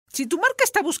Si tu marca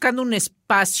está buscando un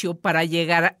espacio para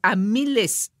llegar a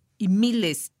miles y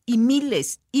miles y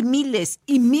miles y miles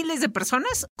y miles de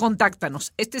personas,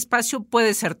 contáctanos. Este espacio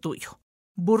puede ser tuyo.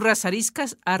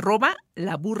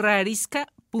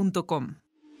 burrasariscas@laburraarisca.com.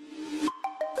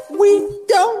 We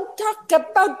don't talk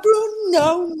about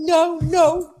Bruno,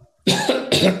 no.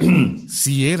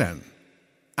 Sí eran.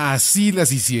 Así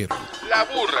las hicieron.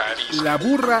 La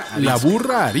burra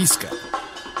arisca.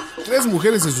 3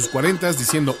 mujeres en sus 40s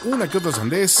diciendo una que otra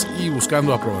sandez y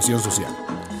buscando aprobación social.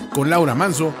 Con Laura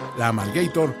Manso, la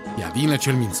Amalgator y Adina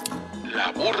Chelminsky.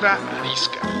 La burra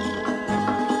arisca.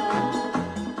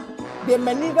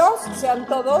 Bienvenidos sean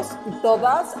todos y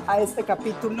todas a este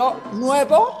capítulo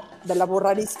nuevo de La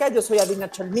Burra Arisca. Yo soy Adina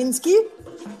Chelminsky.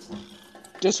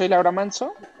 Yo soy Laura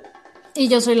Manso. Y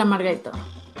yo soy la Margarita.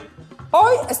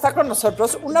 Hoy está con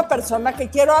nosotros una persona que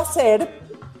quiero hacer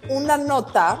una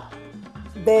nota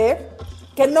de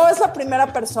que no es la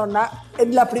primera persona, es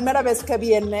la primera vez que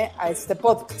viene a este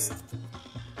podcast.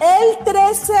 El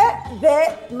 13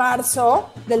 de marzo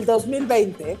del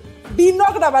 2020 vino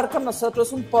a grabar con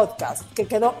nosotros un podcast que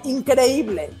quedó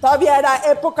increíble. Todavía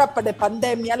era época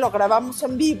prepandemia, lo grabamos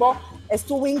en vivo,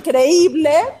 estuvo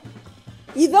increíble.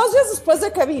 Y 2 días después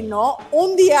de que vino,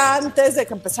 un día antes de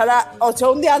que empezara, o sea,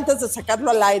 un día antes de sacarlo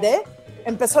al aire,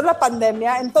 empezó la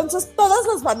pandemia. Entonces, todas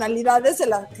las banalidades de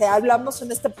las que hablamos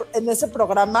en ese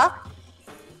programa,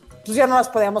 pues ya no las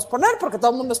podíamos poner porque todo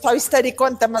el mundo estaba histérico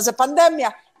en temas de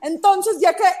pandemia. Entonces,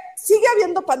 ya que sigue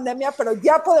habiendo pandemia, pero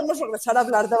ya podemos regresar a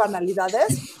hablar de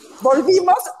banalidades,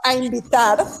 volvimos a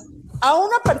invitar a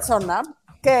una persona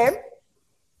que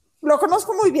lo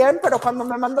conozco muy bien, pero cuando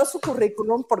me mandó su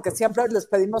currículum, porque siempre les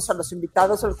pedimos a los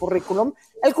invitados el currículum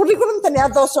tenía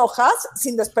 2 hojas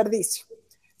sin desperdicio.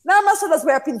 Nada más se las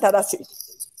voy a pintar así.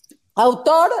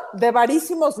 Autor de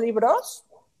varísimos libros,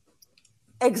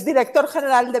 exdirector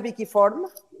general de Wikiform,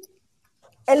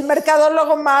 el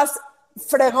mercadólogo más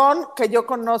fregón que yo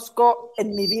conozco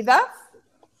en mi vida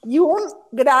y un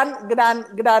gran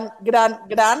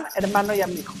hermano y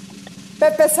amigo.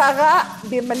 Pepe Zaga,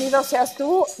 bienvenido seas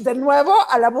tú de nuevo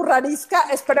a La Burra Arisca.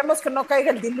 Esperemos que no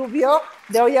caiga el diluvio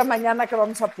de hoy a mañana que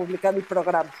vamos a publicar el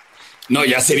programa. No,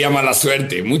 ya sería mala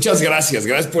suerte. Muchas gracias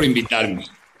por invitarme.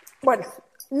 Bueno,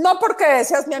 no porque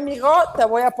seas mi amigo te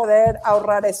voy a poder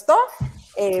ahorrar esto.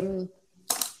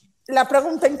 La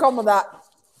pregunta incómoda,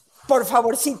 por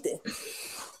favorcito.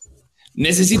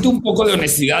 Necesito un poco de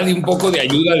honestidad y un poco de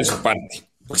ayuda de su parte,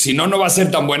 porque si no, no va a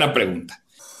ser tan buena pregunta.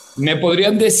 ¿Me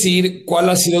podrían decir cuál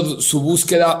ha sido su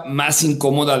búsqueda más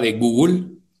incómoda de Google?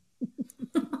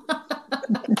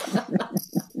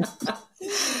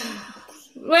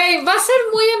 Güey, va a ser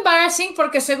muy embarrassing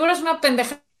porque seguro es una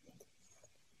pendeja.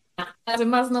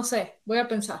 Además, no sé, voy a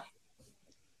pensar.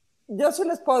 Yo sí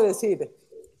les puedo decir.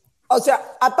 O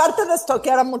sea, aparte de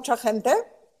estoquear a mucha gente.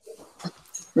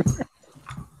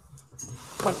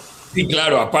 Bueno. Sí,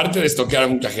 claro, aparte de estoquear a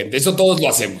mucha gente. Eso todos lo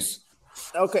hacemos.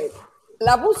 Ok.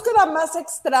 La búsqueda más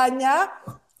extraña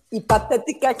y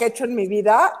patética que he hecho en mi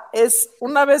vida es,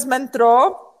 una vez me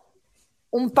entró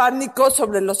un pánico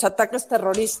sobre los ataques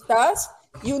terroristas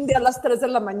y un día a las 3 de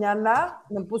la mañana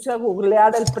me puse a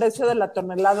googlear el precio de la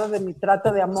tonelada de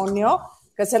nitrato de amonio,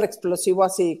 que es el explosivo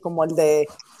así como el de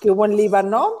que hubo en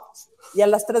Líbano, y a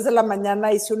las 3 de la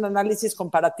mañana hice un análisis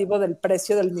comparativo del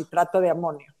precio del nitrato de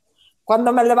amonio.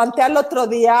 Cuando me levanté al otro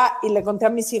día y le conté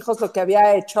a mis hijos lo que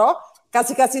había hecho,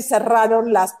 casi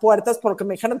cerraron las puertas porque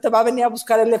me dijeron, te va a venir a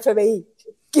buscar el FBI.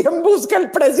 ¿Quién busca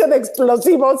el precio de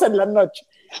explosivos en la noche?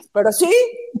 Pero sí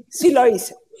lo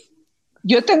hice.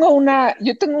 Yo tengo una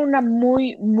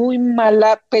muy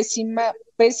mala,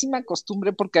 pésima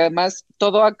costumbre, porque además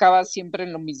todo acaba siempre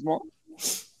en lo mismo.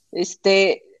 Es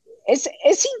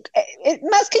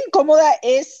más que incómoda,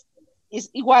 es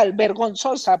igual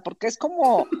vergonzosa, porque es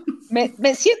como,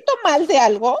 me siento mal de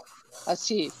algo.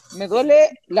 Así, me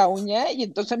duele la uña y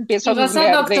entonces empiezo a googlear. ¿Vas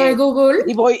al doctor Google?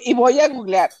 Y voy a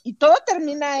googlear. Y todo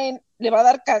termina en, le va a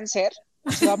dar cáncer,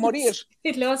 se va a morir.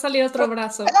 Y le va a salir otro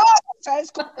brazo. No, o sea,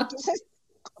 es como, entonces,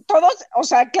 todos, o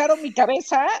sea, claro, mi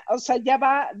cabeza, o sea, ya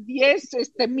va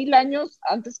 10,000 años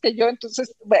antes que yo,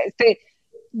 entonces,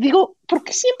 digo, ¿por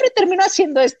qué siempre termino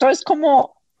haciendo esto? Es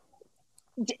como,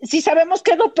 si sabemos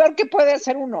que es lo peor que puede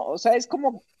hacer uno, o sea, es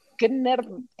como, qué nerd,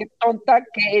 qué tonta,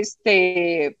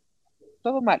 que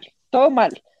todo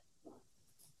mal.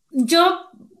 Yo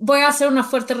voy a hacer una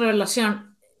fuerte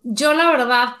revelación. Yo, la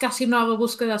verdad, casi no hago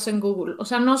búsquedas en Google. O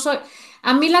sea,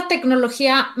 a mí la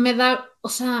tecnología me da, o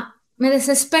sea, me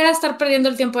desespera estar perdiendo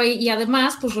el tiempo ahí y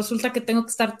además, pues resulta que tengo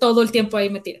que estar todo el tiempo ahí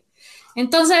metida.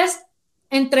 Entonces,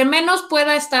 entre menos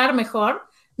pueda estar, mejor.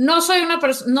 No soy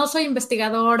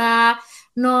investigadora,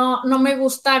 no me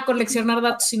gusta coleccionar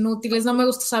datos inútiles, no me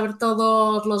gusta saber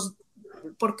todos los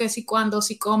por qué, si, cuándo,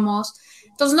 si, cómo.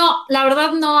 Entonces, no, la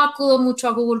verdad no acudo mucho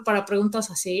a Google para preguntas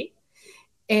así.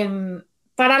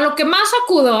 Para lo que más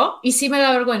acudo, y sí me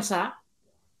da vergüenza,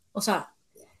 o sea,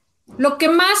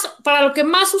 para lo que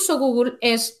más uso Google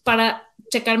es para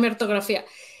checar mi ortografía.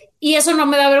 Y eso no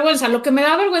me da vergüenza. Lo que me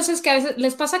da vergüenza es que a veces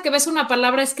les pasa que ves una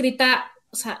palabra escrita,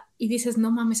 o sea, y dices,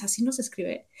 no mames, así no se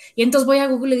escribe. Y entonces voy a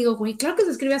Google y digo, güey, claro que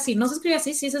se escribe así, no se escribe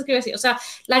así, sí se escribe así. O sea,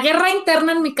 la guerra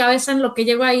interna en mi cabeza en lo que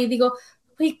llego ahí, digo,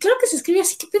 güey, claro que se escribe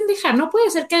así, qué pendeja. No puede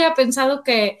ser que haya pensado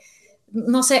que,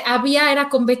 no sé, era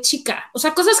con B chica. O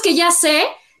sea, cosas que ya sé,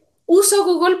 uso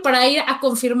Google para ir a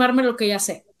confirmarme lo que ya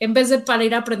sé, en vez de para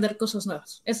ir a aprender cosas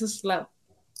nuevas. Esa es la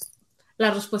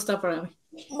respuesta para mí.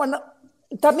 Bueno,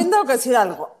 también tengo que decir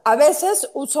algo. A veces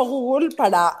uso Google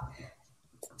para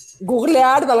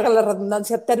googlear, valga la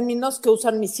redundancia, términos que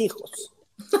usan mis hijos.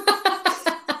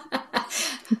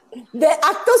 De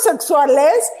actos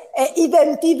sexuales,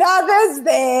 identidades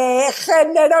de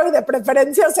género y de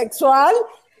preferencia sexual.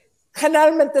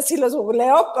 Generalmente sí los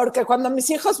googleo, porque cuando mis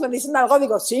hijos me dicen algo,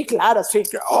 digo, sí, claro,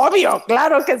 obvio,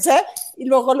 claro que sé, y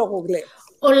luego lo googleo.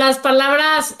 O las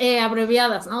palabras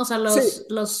abreviadas, ¿no? O sea,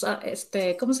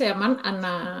 Sí. ¿cómo se llaman?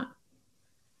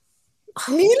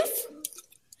 ¿MILF?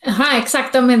 Ajá,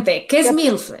 exactamente. ¿Qué es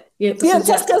MILF? Y entonces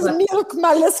piensas que es milk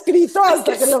mal escrito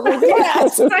hasta que lo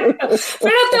googleas. Exacto.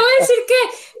 Pero te voy a decir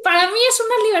que para mí es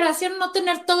una liberación no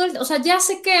tener todo o sea, ya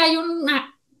sé que hay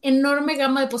una enorme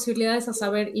gama de posibilidades a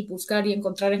saber y buscar y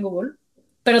encontrar en Google,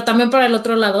 pero también para el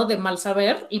otro lado de mal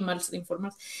saber y mal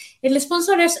informar. El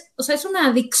sponsor es una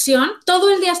adicción, todo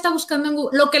el día está buscando en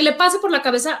Google, lo que le pase por la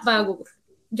cabeza va a Google.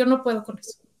 Yo no puedo con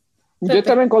eso. Pepe. Yo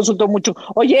también consulto mucho.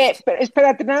 Oye,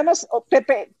 espérate, nada más,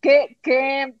 Pepe,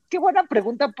 qué buena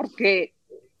pregunta, porque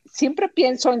siempre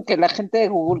pienso en que la gente de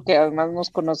Google, que además nos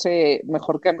conoce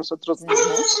mejor que a nosotros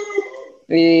mismos,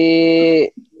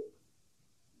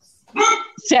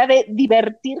 se ha de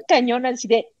divertir cañón, así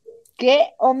de,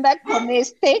 ¿qué onda con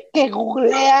que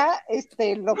googlea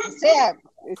lo que sea?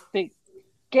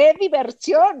 Qué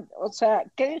diversión, o sea,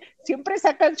 que siempre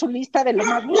sacan su lista de lo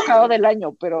más buscado del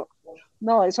año, pero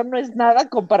no, eso no es nada en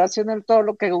comparación a todo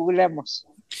lo que googleamos.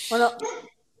 Bueno,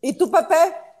 ¿y tú, Pepe?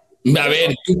 A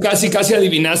ver, tú casi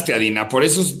adivinaste, Adina, por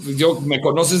eso me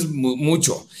conoces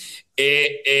mucho.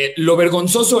 Lo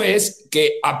vergonzoso es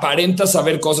que aparentas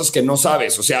saber cosas que no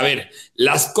sabes. O sea, a ver,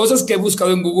 las cosas que he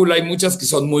buscado en Google hay muchas que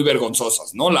son muy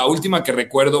vergonzosas, ¿no? La última que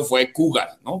recuerdo fue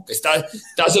cougar, ¿no? Que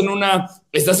estás en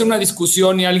una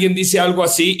discusión y alguien dice algo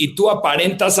así y tú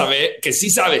aparentas saber que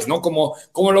sí sabes, ¿no?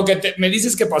 Como lo que me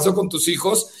dices que pasó con tus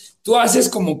hijos, tú haces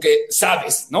como que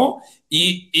sabes, ¿no?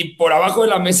 Y por abajo de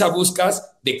la mesa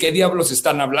buscas de qué diablos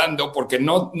están hablando porque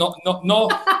no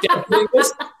te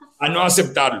atreves a no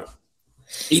aceptarlo.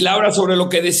 Y Laura, sobre lo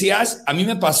que decías, a mí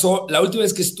me pasó la última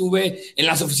vez que estuve en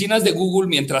las oficinas de Google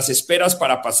mientras esperas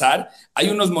para pasar, hay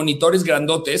unos monitores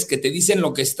grandotes que te dicen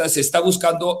lo que se está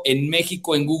buscando en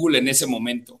México en Google en ese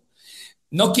momento.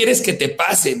 No quieres que te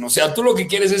pasen, o sea, tú lo que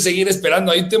quieres es seguir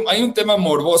esperando. Hay un tema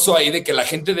morboso ahí de que la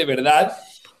gente de verdad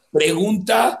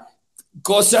pregunta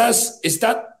cosas,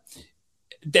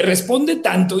 te responde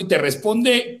tanto y te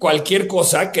responde cualquier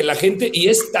cosa que la gente, y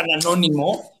es tan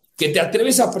anónimo, que te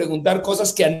atreves a preguntar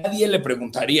cosas que a nadie le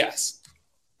preguntarías.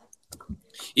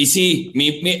 Y sí,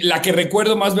 la que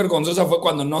recuerdo más vergonzosa fue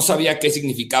cuando no sabía qué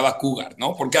significaba cougar,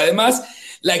 ¿no? Porque además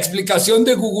la explicación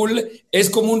de Google es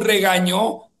como un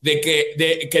regaño de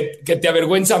que te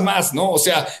avergüenza más, ¿no? O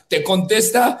sea, te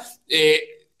contesta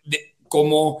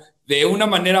como de una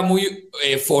manera muy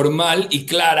formal y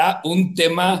clara un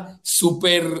tema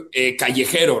súper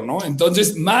callejero, ¿no?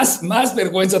 Entonces, más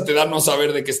vergüenza te da no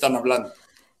saber de qué están hablando.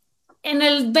 En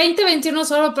el 2021,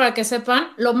 solo para que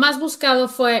sepan, lo más buscado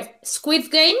fue Squid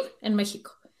Game en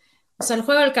México. O sea, el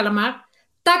juego del calamar,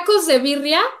 tacos de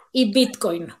birria y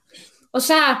Bitcoin. O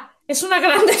sea, es una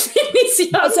gran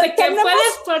definición, o sea, de que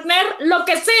puedes poner lo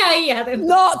que sea ahí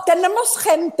adentro. No, tenemos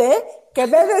gente que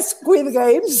ve de Squid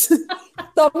Games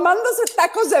tomándose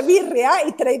tacos de birria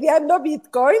y tradeando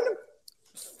Bitcoin.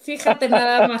 Fíjate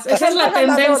nada más. Esa es la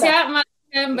tendencia más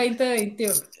en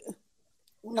 2021.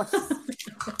 No.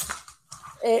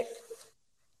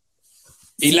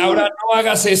 Y Laura, no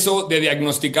hagas eso de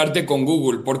diagnosticarte con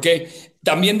Google, porque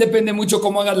también depende mucho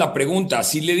cómo hagas la pregunta.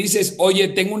 Si le dices, oye,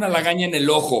 tengo una lagaña en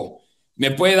el ojo, ¿me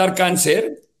puede dar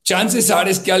cáncer? Chances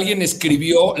es que alguien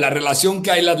escribió la relación que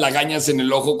hay las lagañas en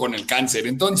el ojo con el cáncer.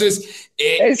 Entonces...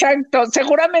 Exacto.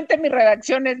 Seguramente mi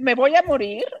redacción es, ¿me voy a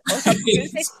morir? O sea,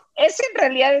 ese en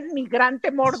realidad es mi gran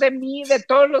temor de mí, de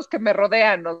todos los que me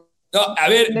rodean, ¿no? No, a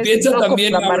ver, piensa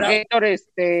también, Laura,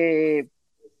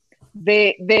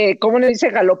 ¿cómo le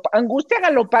dice? Angustia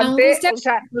galopante, o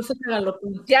sea,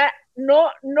 ya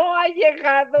no ha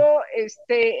llegado es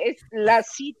la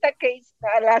cita que hizo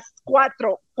a las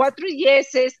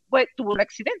 4:10, pues, tuvo un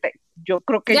accidente. Yo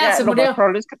creo que ya se lo murió. más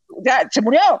probable es que ya se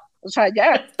murió, o sea,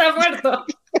 ya. Está muerto. A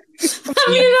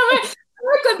mí no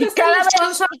me contesta el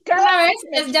sponsor, cada vez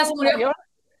ya se murió.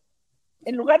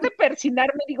 En lugar de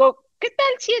persinarme, digo, ¿qué tal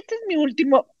si este es mi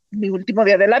último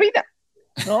día de la vida?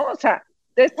 ¿No? O sea,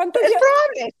 es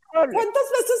probable. ¿Cuántas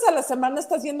veces a la semana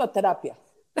estás yendo a terapia?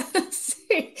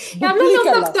 Sí. Háblale a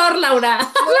un doctor, Laura.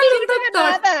 Háblale a un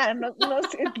doctor. Nada,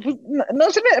 no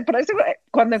se me. Por eso,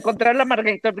 cuando encontré a la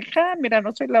Margarita, dije, mira,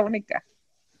 no soy la única.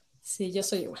 Sí, yo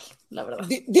soy igual, la verdad.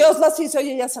 Dios las hizo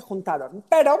y ellas se juntaron.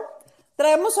 Pero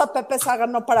traemos a Pepe Zaga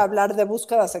no para hablar de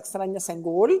búsquedas extrañas en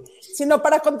Google, sino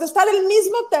para contestar el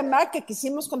mismo tema que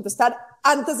quisimos contestar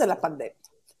antes de la pandemia.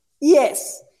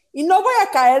 Y no voy a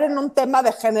caer en un tema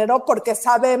de género porque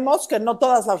sabemos que no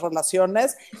todas las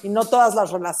relaciones y no todas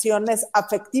las relaciones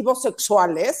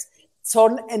afectivo-sexuales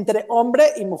son entre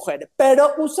hombre y mujer.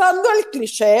 Pero usando el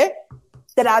cliché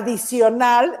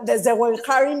tradicional, desde When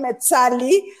Harry Met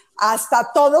Sally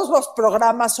hasta todos los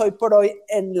programas hoy por hoy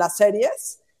en las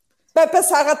series, Pepe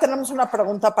Zaga, tenemos una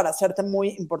pregunta para hacerte muy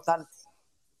importante.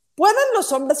 ¿Pueden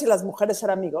los hombres y las mujeres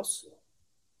ser amigos?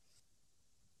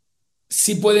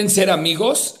 Sí pueden ser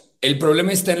amigos. El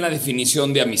problema está en la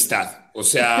definición de amistad. O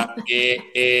sea,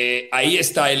 ahí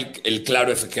está el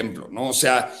claro ejemplo, ¿no? O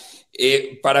sea,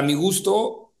 para mi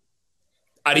gusto,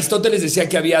 Aristóteles decía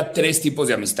que había 3 tipos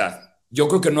de amistad. Yo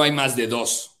creo que no hay más de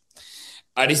 2.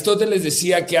 Aristóteles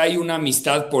decía que hay una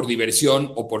amistad por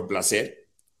diversión o por placer,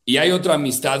 y hay otra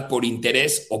amistad por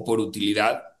interés o por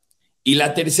utilidad, y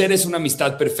la tercera es una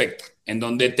amistad perfecta, en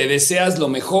donde te deseas lo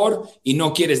mejor y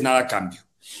no quieres nada a cambio.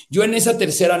 Yo en esa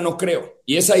tercera no creo,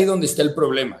 y es ahí donde está el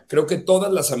problema. Creo que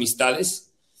todas las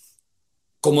amistades,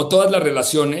 como todas las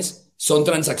relaciones, son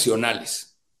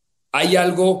transaccionales. Hay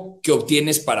algo que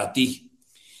obtienes para ti.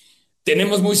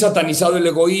 Tenemos muy satanizado el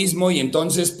egoísmo y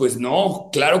entonces, pues no,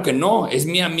 claro que no. Es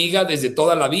mi amiga desde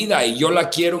toda la vida y yo la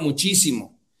quiero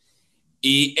muchísimo.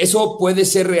 Y eso puede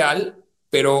ser real,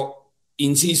 pero,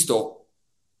 insisto,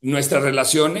 nuestras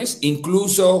relaciones,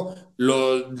 incluso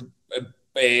los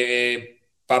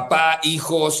papá,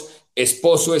 hijos,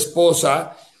 esposo,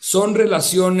 esposa, son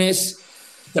relaciones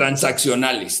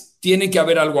transaccionales. Tiene que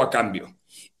haber algo a cambio.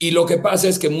 Y lo que pasa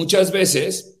es que muchas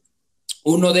veces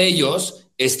uno de ellos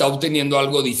está obteniendo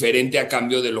algo diferente a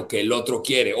cambio de lo que el otro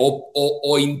quiere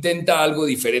o intenta algo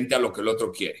diferente a lo que el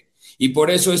otro quiere. Y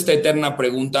por eso esta eterna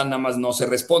pregunta nada más no se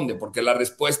responde, porque la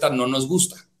respuesta no nos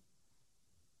gusta.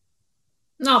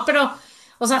 No, pero,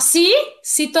 o sea, sí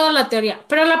toda la teoría.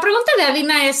 Pero la pregunta de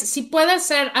Adina es si puedes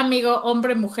ser amigo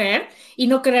hombre-mujer y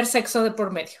no querer sexo de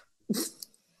por medio.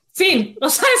 Fin. O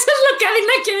sea, eso es lo que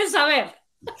Adina quiere saber.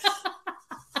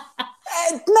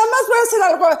 Nada más voy a hacer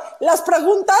algo. Las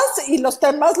preguntas y los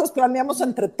temas los planeamos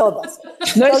entre todas.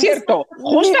 No es cierto.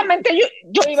 Justamente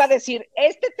yo iba a decir,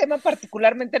 este tema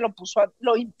particularmente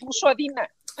lo impuso Adina.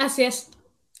 Así es.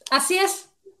 Así es.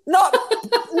 No,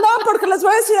 porque les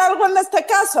voy a decir algo en este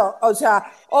caso. O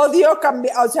sea, odio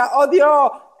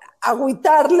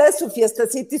agüitarles su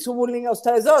fiestecita y su bullying a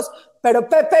ustedes dos. Pero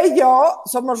Pepe y yo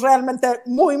somos realmente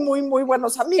muy, muy, muy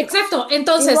buenos amigos. Exacto.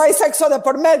 Entonces. Y no hay sexo de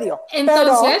por medio.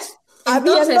 Entonces,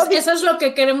 eso es lo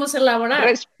que queremos elaborar.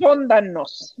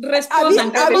 Respóndanos.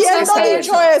 Habiendo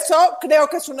dicho eso, creo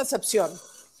que es una excepción.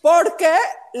 Porque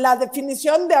la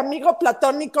definición de amigo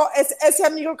platónico es ese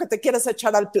amigo que te quieres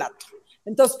echar al plato.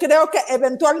 Entonces creo que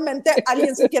eventualmente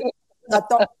alguien se quiere echar al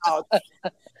plato a otro.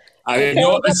 A ver,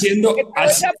 yo haciendo...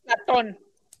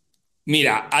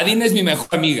 Mira, Adina es mi mejor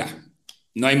amiga.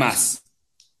 No hay más.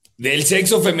 Del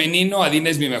sexo femenino,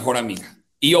 Adina es mi mejor amiga.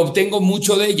 Y obtengo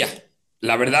mucho de ella.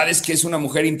 La verdad es que es una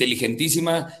mujer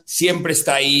inteligentísima, siempre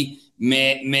está ahí,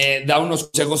 me da unos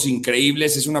consejos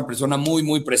increíbles, es una persona muy,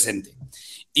 muy presente.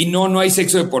 Y no hay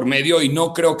sexo de por medio y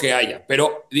no creo que haya,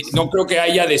 pero no creo que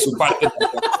haya de su parte.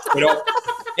 Pero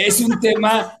es un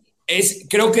tema,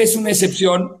 creo que es una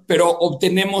excepción, pero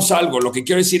obtenemos algo. Lo que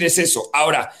quiero decir es eso.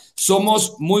 Ahora,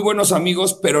 somos muy buenos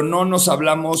amigos, pero no nos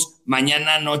hablamos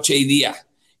mañana, noche y día.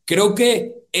 Creo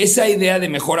que esa idea de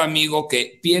mejor amigo,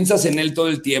 que piensas en él todo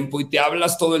el tiempo y te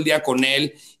hablas todo el día con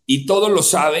él y todo lo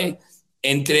sabe,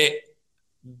 entre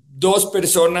 2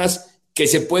 personas que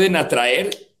se pueden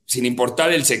atraer sin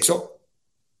importar el sexo,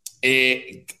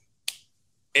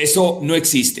 eso no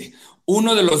existe.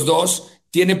 Uno de los 2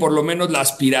 tiene por lo menos la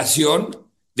aspiración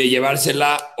de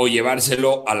llevársela o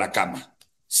llevárselo a la cama,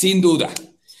 sin duda,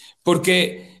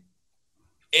 porque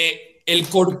el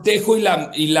cortejo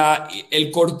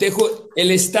el cortejo,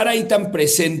 el estar ahí tan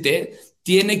presente,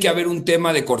 tiene que haber un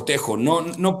tema de cortejo.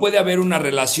 No puede haber una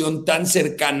relación tan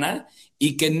cercana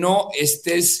y que no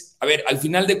estés. A ver, al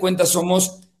final de cuentas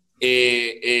somos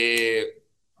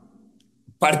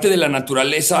parte de la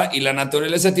naturaleza, y la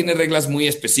naturaleza tiene reglas muy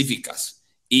específicas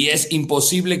y es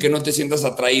imposible que no te sientas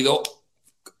atraído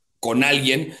con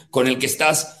alguien con el que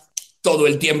estás todo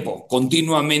el tiempo,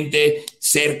 continuamente,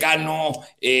 cercano,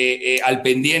 al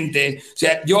pendiente. O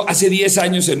sea, yo hace 10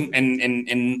 años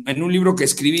en un libro que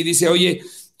escribí, dice, oye,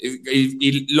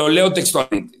 y lo leo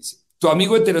textualmente, dice, tu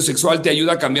amigo heterosexual te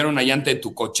ayuda a cambiar una llanta de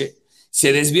tu coche,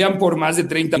 se desvían por más de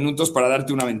 30 minutos para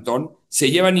darte un aventón,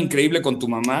 se llevan increíble con tu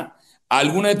mamá, a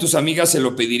alguna de tus amigas se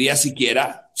lo pediría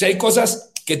siquiera. O sea, hay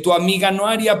cosas que tu amiga no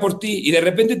haría por ti, y de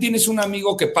repente tienes un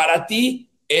amigo que para ti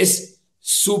es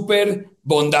súper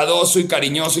bondadoso y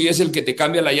cariñoso y es el que te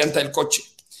cambia la llanta del coche.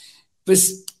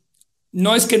 Pues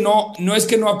no es que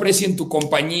no aprecien tu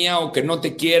compañía o que no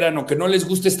te quieran o que no les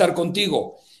guste estar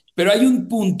contigo, pero hay un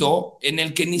punto en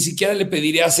el que ni siquiera le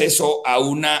pedirías eso a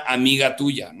una amiga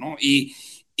tuya, ¿no? Y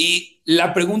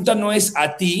la pregunta no es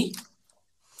a ti,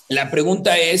 la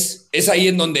pregunta es ahí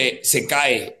en donde se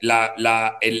cae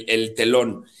el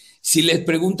telón. Si les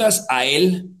preguntas a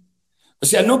él, o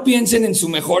sea, no piensen en su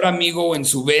mejor amigo o en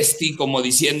su bestie como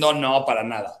diciendo no, para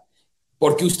nada,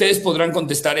 porque ustedes podrán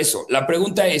contestar eso. La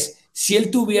pregunta es, si él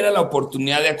tuviera la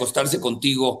oportunidad de acostarse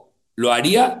contigo, ¿lo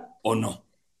haría o no?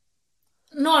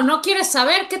 No quieres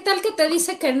saber. ¿Qué tal que te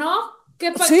dice que no?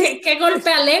 Sí. ¿Qué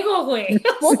golpe al ego, güey?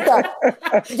 Puta.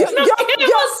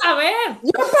 Queremos saber.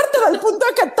 Yo parto del punto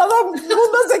de que todo el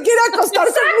mundo se quiere acostar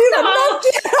conmigo. No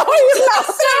quiero oír la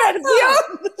otra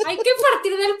versión. Hay que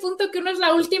partir del punto que uno es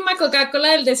la última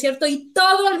Coca-Cola del desierto y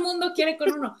todo el mundo quiere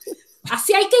con uno.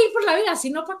 Así hay que ir por la vida, si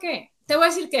no, ¿para qué? Te voy a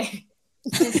decir que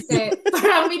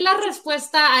para mí la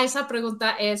respuesta a esa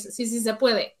pregunta es sí se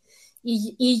puede.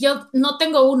 Y yo no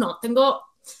tengo uno,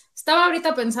 estaba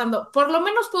ahorita pensando, por lo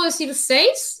menos puedo decir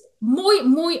 6 muy,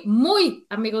 muy, muy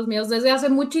amigos míos desde hace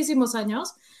muchísimos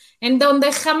años, en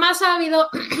donde jamás ha habido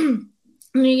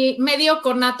ni medio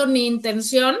conato ni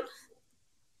intención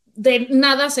de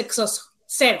nada sexoso,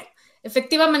 0.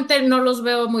 Efectivamente no los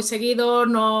veo muy seguido,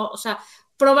 no, o sea,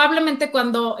 probablemente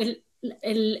cuando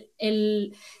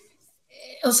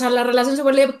la relación se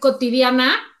vuelve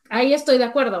cotidiana, ahí estoy de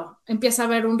acuerdo, empieza a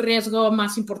haber un riesgo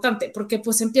más importante, porque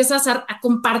pues empiezas a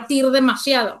compartir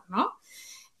demasiado, ¿no?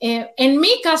 En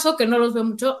mi caso, que no los veo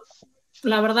mucho,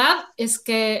 la verdad es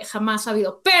que jamás ha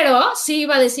habido, pero sí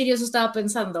iba a decir, y eso estaba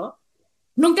pensando,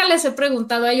 nunca les he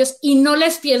preguntado a ellos y no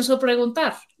les pienso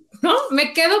preguntar, ¿no?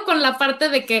 Me quedo con la parte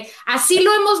de que así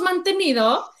lo hemos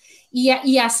mantenido y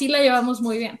así la llevamos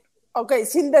muy bien. Ok,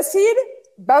 sin decir,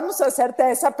 vamos a hacerte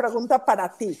esa pregunta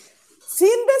para ti, sin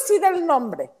decir el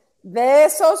nombre de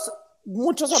esos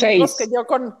muchos amigos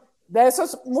de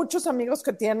esos muchos amigos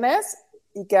que tienes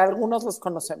y que algunos los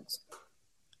conocemos.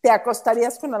 ¿Te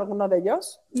acostarías con alguno de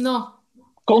ellos? No.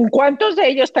 ¿Con cuántos de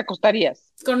ellos te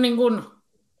acostarías? Con ninguno.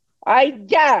 ¡Ay,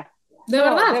 ya! ¿De no,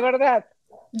 verdad? De verdad.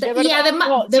 Y además,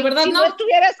 no, de verdad si no.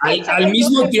 estuvieras al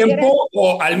mismo tiempo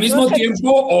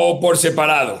o por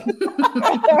separado. De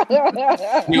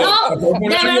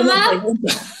verdad.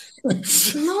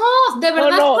 No, de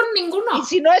verdad con ninguno. Y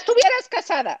si no estuvieras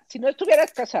casada. Sí,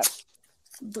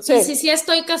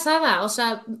 estoy casada, o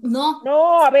sea, no.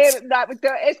 No, a ver,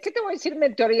 es que te voy a decir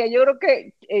mi teoría. Yo creo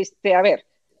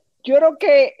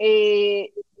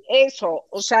que, eso,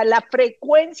 o sea, la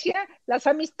frecuencia, las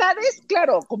amistades,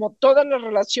 claro, como todas las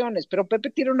relaciones, pero Pepe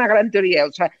tiene una gran teoría,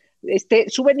 o sea,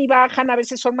 suben y bajan, a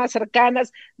veces son más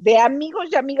cercanas, de amigos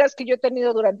y amigas que yo he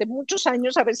tenido durante muchos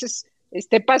años, a veces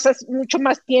pasas mucho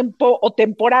más tiempo o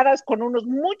temporadas con unos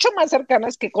mucho más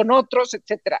cercanas que con otros,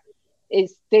 etcétera.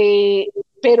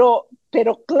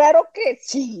 Pero claro que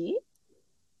sí,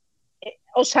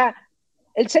 o sea,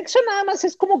 el sexo nada más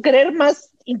es como querer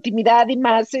más intimidad y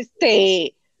más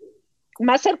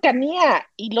cercanía,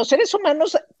 y los seres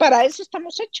humanos para eso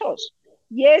estamos hechos,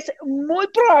 y es muy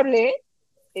probable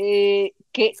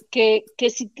que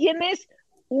si tienes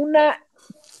una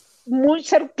muy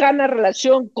cercana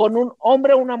relación con un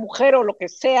hombre o una mujer o lo que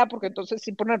sea, porque entonces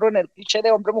sin ponerlo en el cliché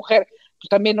de hombre-mujer, pues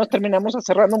también nos terminamos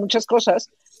cerrando muchas cosas,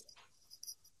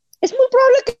 es muy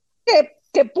probable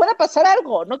que pueda pasar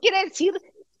algo. No quiere decir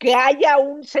que haya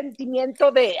un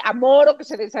sentimiento de amor o que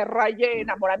se desarrolle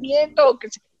enamoramiento,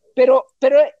 pero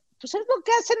pues es lo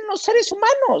que hacen los seres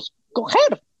humanos,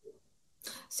 coger.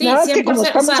 Sí, nada más 100%, que como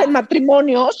estamos en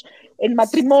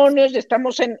matrimonios y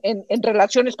estamos en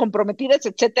relaciones comprometidas,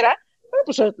 etcétera,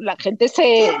 pues la gente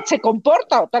se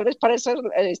comporta, o tal vez para eso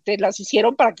las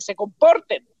hicieron para que se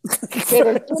comporten. Pero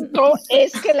el punto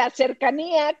es que la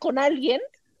cercanía con alguien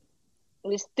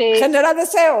genera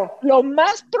deseo. Lo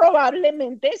más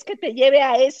probablemente es que te lleve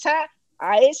a ese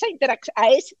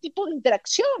tipo de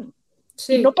interacción.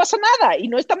 Sí. Y no pasa nada, y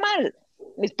no está mal.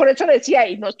 Es por eso decía,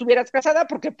 y no estuvieras casada,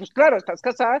 porque pues claro, estás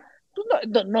casada, tú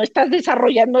no estás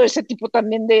desarrollando ese tipo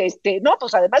también de no,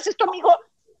 pues además es tu amigo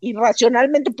y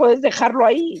racionalmente puedes dejarlo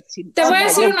ahí sin te voy a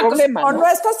decir una problema. O no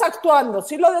estás actuando,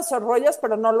 sí lo desarrollas,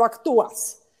 pero no lo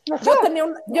actúas.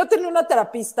 Yo tenía una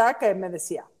terapista que me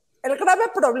decía, el grave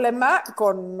problema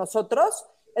con nosotros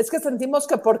es que sentimos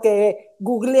que porque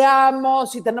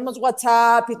googleamos y tenemos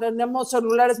WhatsApp y tenemos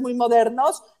celulares muy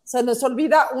modernos, se nos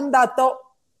olvida un dato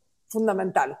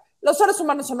fundamental. Los seres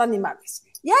humanos son animales.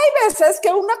 Y hay veces que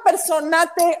una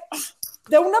persona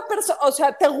o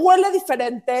sea, te huele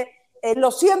diferente,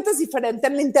 lo sientes diferente,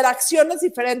 la interacción es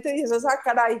diferente y dices,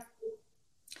 caray.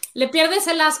 Le pierdes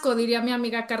el asco, diría mi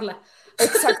amiga Carla.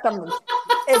 Exactamente.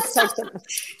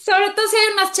 Sobre todo si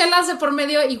hay unas chelas de por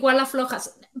medio igual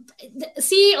aflojas.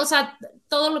 Sí, o sea,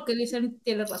 todo lo que dicen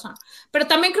tiene razón. Pero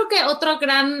también creo que otra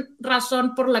gran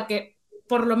razón por la que,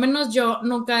 por lo menos yo,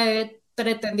 nunca he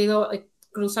pretendido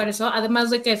cruzar eso, además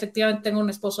de que efectivamente tengo un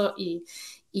esposo y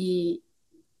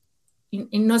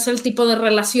no es el tipo de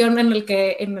relación en el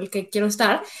que quiero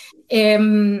estar,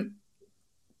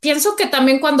 pienso que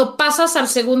también cuando pasas al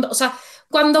segundo, o sea,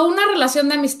 cuando una relación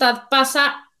de amistad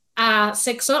pasa a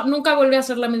sexo, nunca vuelve a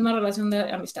ser la misma relación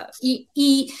de amistad.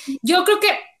 Y yo creo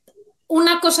que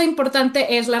una cosa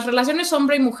importante es las relaciones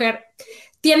hombre y mujer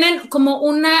tienen como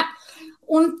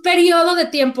un periodo de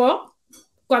tiempo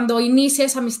cuando inicia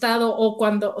esa amistad o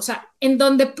cuando, o sea, en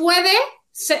donde puede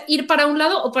ir para un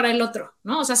lado o para el otro,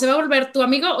 ¿no? O sea, se va a volver tu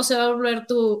amigo o se va a volver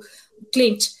tu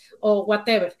clinch o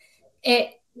whatever.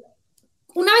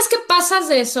 Una vez que pasas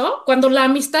de eso, cuando la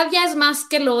amistad ya es más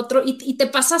que lo otro y te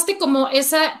pasaste como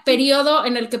ese periodo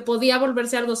en el que podía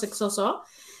volverse algo sexoso,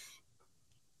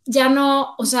 ya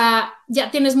no, o sea,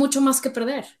 ya tienes mucho más que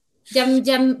perder. Yo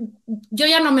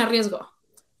ya no me arriesgo.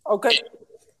 Ok.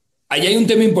 Ahí hay un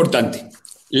tema importante.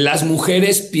 Las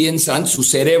mujeres piensan, su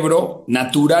cerebro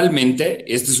naturalmente,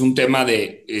 este es un tema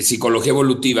de psicología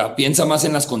evolutiva, piensa más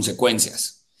en las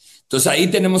consecuencias. Entonces ahí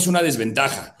tenemos una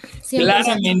desventaja. 100%.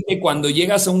 Claramente cuando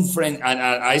llegas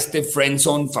a este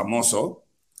friendzone famoso,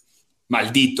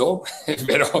 maldito,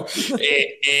 pero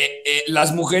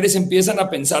las mujeres empiezan a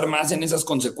pensar más en esas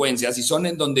consecuencias y son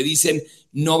en donde dicen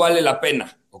no vale la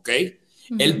pena, ¿ok?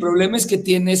 Uh-huh. El problema es que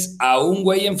tienes a un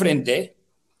güey enfrente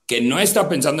que no está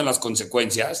pensando en las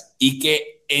consecuencias y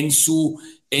que en su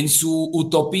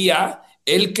utopía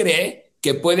él cree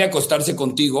que puede acostarse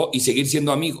contigo y seguir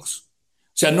siendo amigos.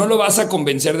 O sea, no lo vas a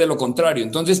convencer de lo contrario.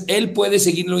 Entonces, él puede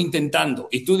seguirlo intentando.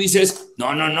 Y tú dices,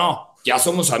 no, ya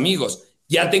somos amigos.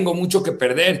 Ya tengo mucho que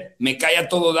perder. Me cae a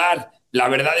todo dar. La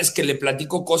verdad es que le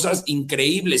platico cosas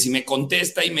increíbles y me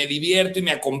contesta y me divierto y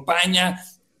me acompaña.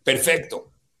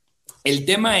 Perfecto. El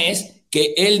tema es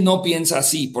que él no piensa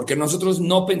así, porque nosotros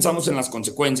no pensamos en las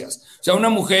consecuencias. O sea, una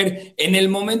mujer, en el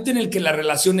momento en el que la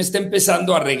relación está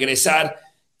empezando a regresar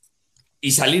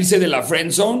y salirse de la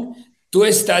friend zone, tú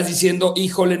estás diciendo,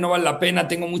 híjole, no vale la pena,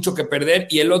 tengo mucho que perder,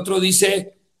 y el otro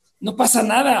dice, no pasa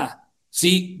nada.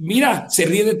 Sí, mira, se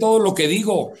ríe de todo lo que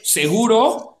digo.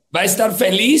 Seguro va a estar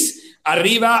feliz,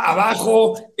 arriba,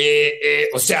 abajo,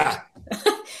 o sea.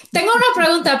 Tengo una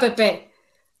pregunta, Pepe.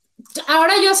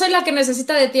 Ahora yo soy la que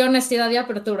necesita de ti honestidad y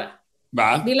apertura.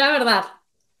 Va. Di la verdad.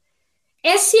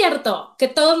 ¿Es cierto que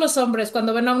todos los hombres,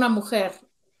 cuando ven a una mujer,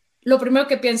 lo primero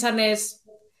que piensan es,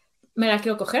 ¿me la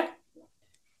quiero coger?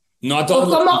 No a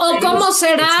todos. ¿Cómo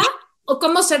será? ¿O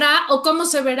cómo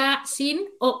se verá sin?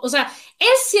 O sea,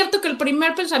 ¿es cierto que el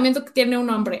primer pensamiento que tiene un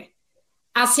hombre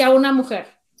hacia una mujer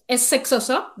es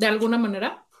sexoso, de alguna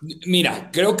manera?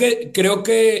 Mira, creo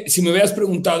que si me hubieras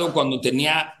preguntado cuando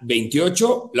tenía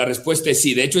 28, la respuesta es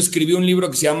sí. De hecho, escribí un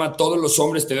libro que se llama Todos los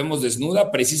hombres te vemos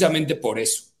desnuda, precisamente por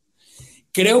eso.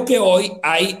 Creo que hoy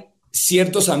hay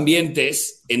ciertos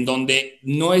ambientes en donde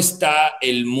no está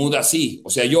el mood así.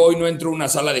 O sea, yo hoy no entro a una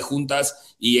sala de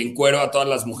juntas y encuero a todas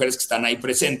las mujeres que están ahí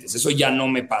presentes. Eso ya no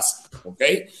me pasa, ¿ok?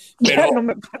 Pero no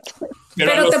me pasa.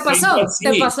 Pero te pasó, sí.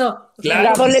 Te pasó. Claro.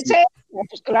 La adolescencia,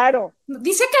 pues claro.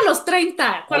 Dice que a los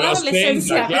 30. ¿Cuál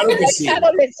adolescencia? 30, claro que sí. La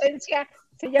adolescencia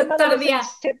se llama tardía.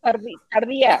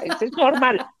 Tardía. Esto es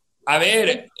normal. A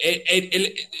ver,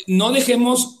 no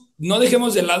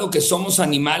dejemos de lado que somos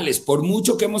animales, por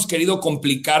mucho que hemos querido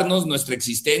complicarnos nuestra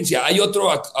existencia. Hay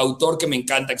otro autor que me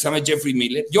encanta, que se llama Jeffrey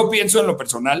Miller. Yo pienso en lo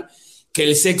personal que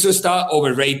el sexo está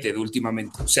overrated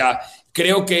últimamente. O sea,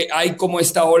 creo que hay como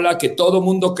esta ola que todo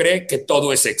mundo cree que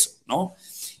todo es sexo, ¿no?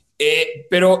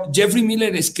 Pero Jeffrey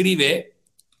Miller escribe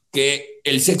que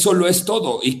el sexo lo es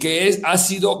todo y que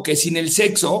que sin el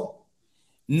sexo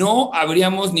no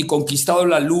habríamos ni conquistado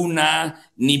la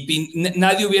luna,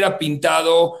 nadie hubiera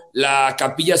pintado la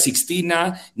Capilla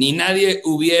Sixtina, ni nadie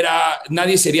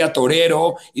sería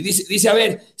torero. Y dice, a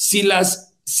ver, si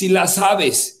las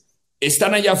aves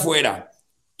están allá afuera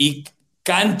y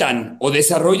cantan o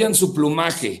desarrollan su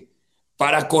plumaje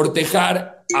para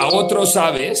cortejar a otros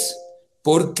aves,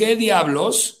 ¿por qué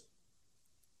diablos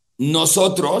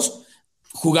nosotros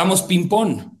jugamos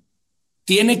ping-pong?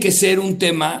 Tiene que ser un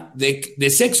tema de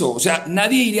sexo. O sea,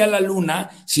 nadie iría a la luna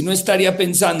si no estaría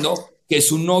pensando que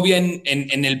su novia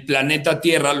en el planeta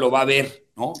Tierra lo va a ver,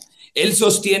 ¿no? Él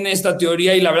sostiene esta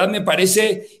teoría y la verdad me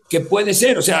parece que puede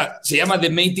ser. O sea, se llama The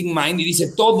Mating Mind y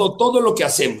dice todo lo que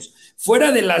hacemos,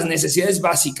 fuera de las necesidades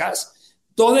básicas,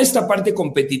 toda esta parte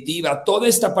competitiva, toda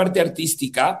esta parte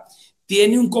artística,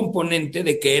 tiene un componente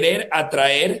de querer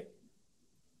atraer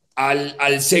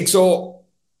al sexo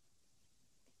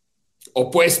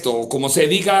opuesto, o como se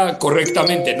diga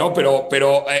correctamente, ¿no? Pero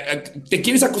te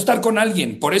quieres acostar con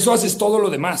alguien, por eso haces todo lo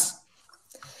demás.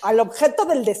 Al objeto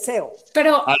del deseo.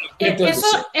 Pero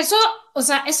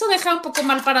eso deja un poco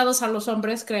mal parados a los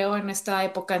hombres, creo, en esta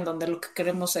época en donde lo que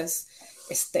queremos es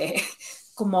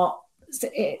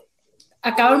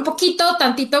acabar un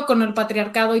tantito con el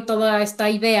patriarcado y toda esta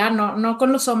idea, no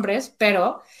con los hombres,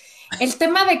 pero el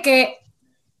tema de que,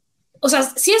 o sea,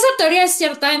 si esa teoría es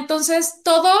cierta, entonces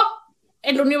todo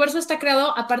el universo está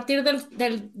creado a partir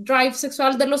del drive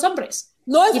sexual de los hombres.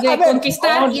 No es, y de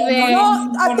conquistar y de...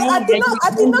 A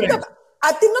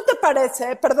ti no te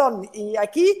parece, perdón, y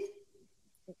aquí,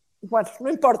 bueno, no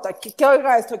importa, que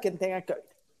oiga esto quien tenga que oír.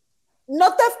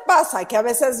 ¿No te pasa que a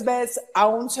veces ves a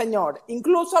un señor,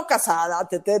 incluso casada,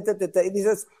 y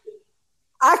dices,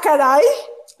 ah, caray?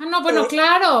 Ah, no, bueno,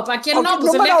 claro, ¿para quién no?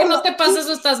 Pues el día que no te pasa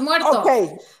eso estás muerto. Okay.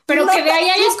 Pero no que de ahí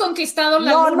hayas conquistado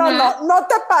la luna. No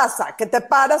te pasa que te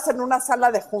paras en una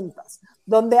sala de juntas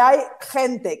donde hay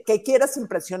gente que quieres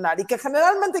impresionar y que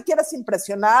generalmente quieres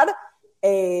impresionar,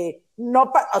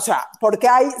 o sea, porque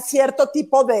hay cierto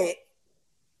tipo de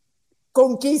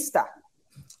conquista.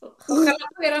 Ojalá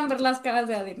pudieran ver las caras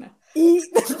de Adina.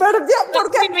 Pero ya,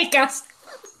 ¿por qué? Químicas.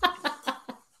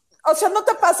 O sea, ¿no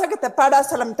te pasa que te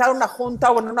paras a la mitad de una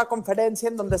junta o en una conferencia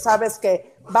en donde sabes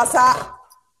que vas a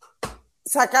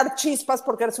sacar chispas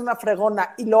porque eres una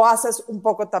fregona y lo haces un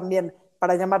poco también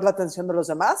para llamar la atención de los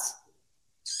demás?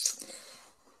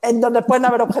 En donde pueden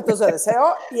haber objetos de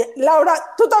deseo. Y Laura,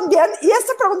 tú también, y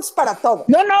esta pregunta es para todo.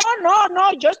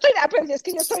 No, yo estoy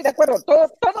de acuerdo.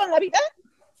 Todo en la vida,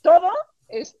 todo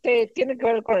tiene que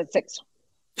ver con el sexo.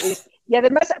 Y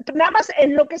además, nada más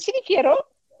en lo que sí difiero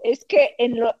es que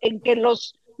en que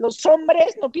los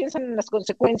hombres no piensan en las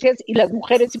consecuencias y las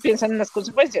mujeres sí piensan en las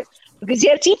consecuencias. Porque si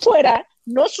así fuera,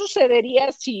 no sucedería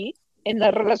así en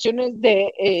las relaciones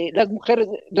de las mujeres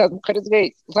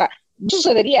gays. O sea, no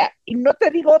sucedería. Y no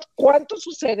te digo cuánto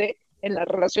sucede en las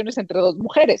relaciones entre dos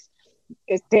mujeres.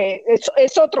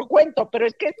 Es otro cuento, pero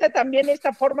es que también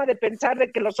esta forma de pensar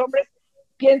de que los hombres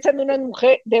piensan de una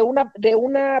mujer, de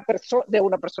una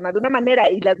persona de una manera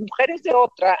y las mujeres de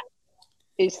otra,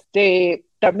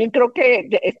 también creo que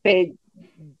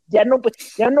ya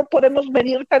no podemos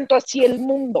medir tanto así el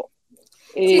mundo.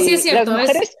 Sí, es cierto. Las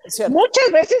mujeres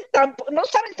muchas veces no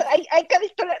saben, hay cada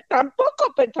historia,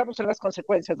 tampoco pensamos en las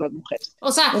consecuencias de las mujeres.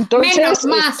 O sea, entonces,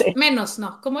 menos,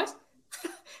 ¿no? ¿Cómo es?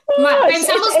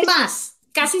 Pensamos más,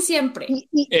 casi siempre.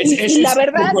 Y la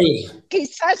verdad,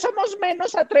 quizás somos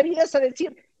menos atrevidas a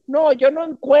decir, no, yo no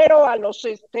encuero a los,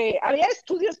 había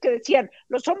estudios que decían,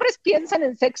 los hombres piensan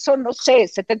en sexo, no sé,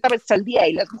 70 veces al día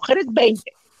y las mujeres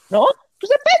 20, ¿no?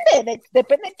 Pues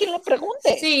depende de quién le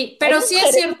pregunte. Sí, pero sí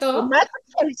es cierto. Más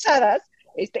actualizadas,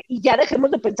 y ya dejemos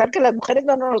de pensar que las mujeres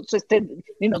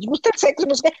ni nos gusta el sexo,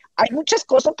 no sé qué. Hay muchas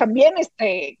cosas también,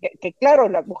 que claro,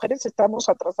 las mujeres estamos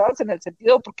atrasadas en el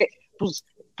sentido porque, pues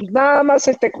nada más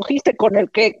cogiste con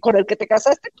el que te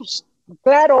casaste, pues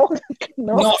claro,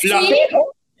 ¿no? No,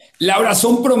 Laura,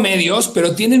 son promedios,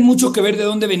 pero tienen mucho que ver de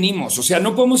dónde venimos. O sea,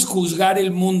 no podemos juzgar el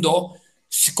mundo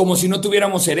como si no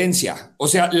tuviéramos herencia. O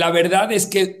sea, la verdad es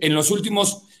que en los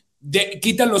últimos,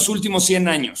 quitan los últimos 100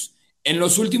 años, en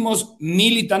los últimos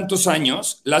 1000 y tantos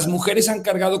años, las mujeres han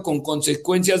cargado con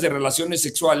consecuencias de relaciones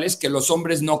sexuales que los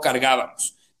hombres no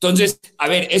cargábamos. Entonces, a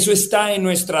ver, eso está en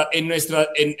nuestra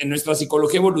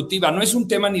psicología evolutiva. No es un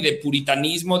tema ni de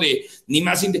puritanismo, y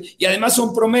además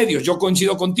son promedios. Yo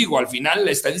coincido contigo. Al final, la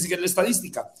estadística es la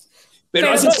estadística.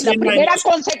 pero hace la 100 primera años.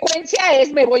 consecuencia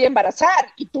es me voy a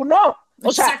embarazar y tú no.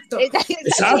 O sea, Exacto.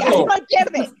 Exacto. no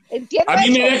pierde. Entiendo A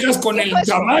mí me eso, dejas con el entiendo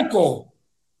eso. chamaco.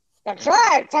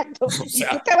 Ajá, exacto. sea.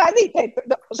 Y tú te vas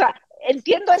o sea,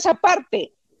 entiendo esa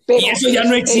parte. Pero, y eso ya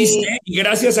no existe, y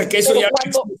gracias a que eso ya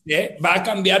cuando, no existe, va a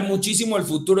cambiar muchísimo el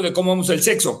futuro de cómo vamos el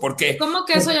sexo, porque... ¿Cómo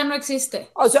que eso ya no existe?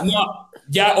 O sea, No,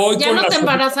 ya hoy ¿Ya con no las te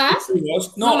embarazas?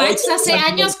 No, hoy manches, con hace las-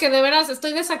 años que de veras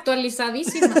estoy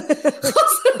desactualizadísima. O sea,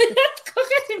 ya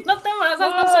coges y no te embarazas,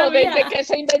 no sabía. desde que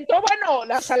se inventó, bueno,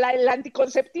 el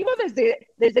anticonceptivo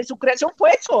desde su creación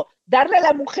fue eso, darle a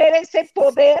la mujer ese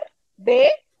poder de,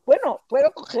 bueno,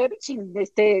 puedo coger sin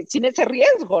ese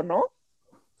riesgo, ¿no?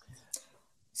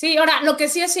 Sí, ahora, lo que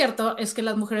sí es cierto es que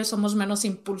las mujeres somos menos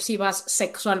impulsivas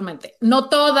sexualmente. No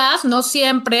todas, no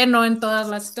siempre, no en todas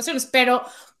las situaciones, pero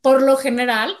por lo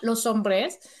general, los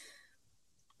hombres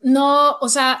no, o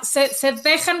sea, se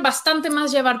dejan bastante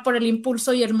más llevar por el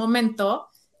impulso y el momento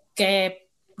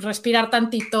que respirar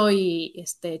tantito y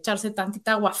echarse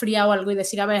tantita agua fría o algo y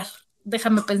decir, a ver,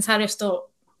 déjame pensar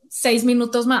esto 6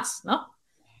 minutos más, ¿no?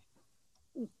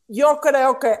 yo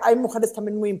creo que hay mujeres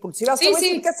también muy impulsivas. Sí, Te voy a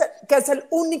sí. decir que es el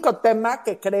único tema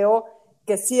que creo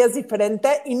que sí es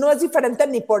diferente, y no es diferente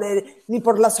ni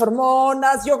por las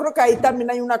hormonas. Yo creo que ahí también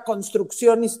hay una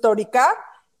construcción histórica.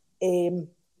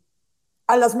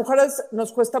 A las mujeres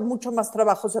nos cuesta mucho más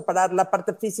trabajo separar la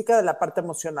parte física de la parte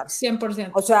emocional.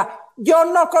 100%. O sea, yo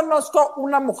no conozco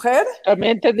una mujer...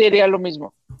 También te diría lo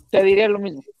mismo.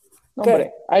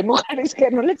 Hombre, hay mujeres que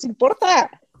no les importa.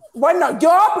 Bueno,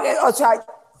 o sea,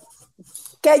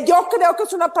 que yo creo que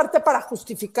es una parte para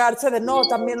justificarse de no,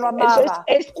 también lo amaba.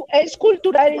 Es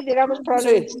cultural y digamos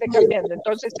probablemente esté cambiando,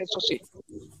 entonces eso sí.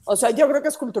 O sea, yo creo que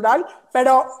es cultural,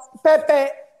 pero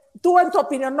Pepe, ¿tú en tu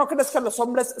opinión no crees que los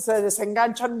hombres se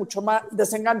desenganchan mucho más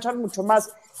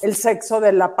el sexo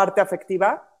de la parte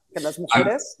afectiva que las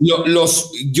mujeres?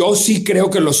 Yo sí creo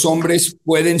que los hombres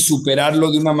pueden superarlo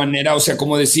de una manera, o sea,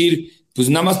 como decir, pues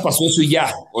nada más pasó eso y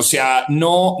ya, o sea,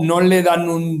 no le dan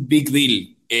un big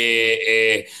deal.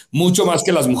 Mucho más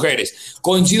que las mujeres.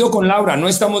 Coincido con Laura, no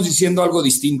estamos diciendo algo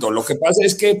distinto. Lo que pasa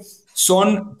es que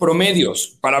son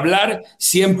promedios. Para hablar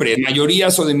siempre, de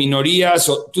mayorías o de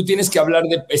minorías, tú tienes que hablar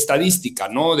de estadística,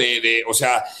 ¿no? O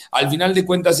sea, al final de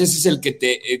cuentas, ese es el que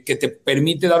te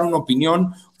permite dar una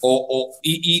opinión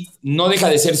y no deja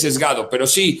de ser sesgado. Pero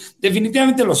sí,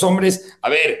 definitivamente los hombres, a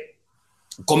ver,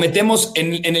 cometemos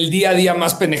en el día a día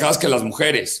más pendejadas que las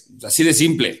mujeres. Así de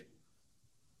simple.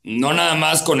 No nada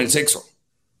más con el sexo.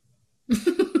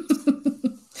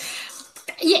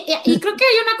 Y creo que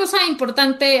hay una cosa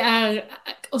importante,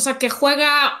 o sea, que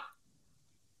juega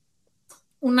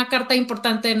una carta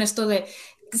importante en esto de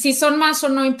si son más o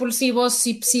no impulsivos,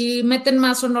 si meten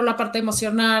más o no la parte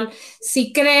emocional,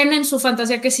 si creen en su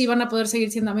fantasía que sí van a poder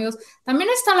seguir siendo amigos.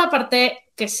 También está la parte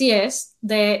que sí es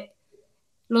de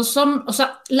o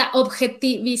sea, la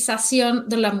objetivización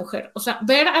de la mujer. O sea,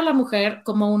 ver a la mujer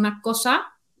como una cosa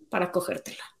para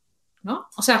cogértela, ¿no?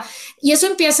 O sea, y eso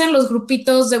empieza en los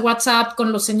grupitos de WhatsApp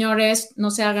con los señores,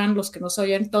 no se hagan los que nos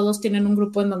oyen, todos tienen un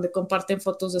grupo en donde comparten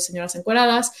fotos de señoras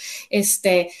encueradas,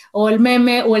 o el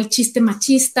meme, o el chiste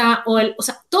machista, o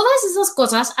sea, todas esas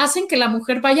cosas hacen que la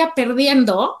mujer vaya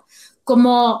perdiendo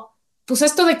como, pues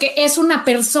esto de que es una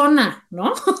persona,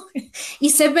 ¿no? Y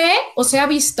se ve, o se ha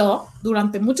visto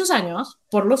durante muchos años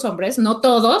por los hombres, no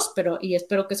todos, y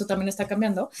espero que eso también está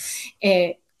cambiando,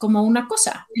 como una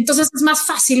cosa. Entonces es más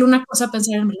fácil una cosa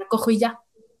pensar en me la cojo y ya.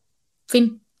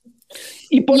 Fin.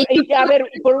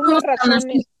 Por unas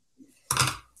razones.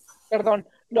 Perdón.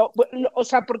 O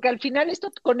sea, porque al final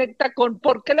esto conecta con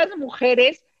por qué las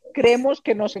mujeres creemos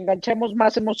que nos enganchamos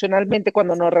más emocionalmente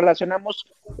cuando nos relacionamos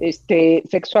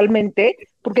sexualmente.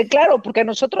 Porque claro, porque a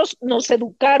nosotros nos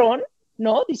educaron,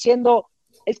 ¿no? Diciendo,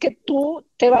 es que tú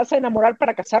te vas a enamorar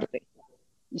para casarte.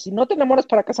 Y si no te enamoras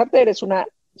para casarte, eres una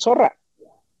zorra.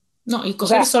 No, y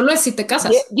coger solo es si te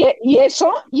casas. Y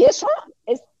eso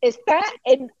está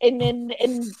en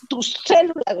tus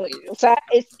células, güey. O sea,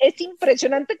 es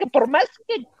impresionante que por más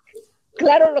que,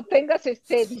 claro, lo tengas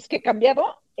disque cambiado,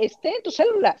 esté en tus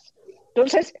células.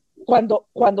 Entonces, cuando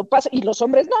pasa, y los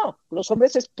hombres no, los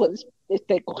hombres puedes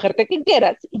cogerte quien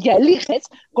quieras y ya eliges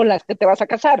con las que te vas a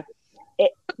casar.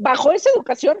 Bajo esa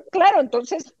educación, claro,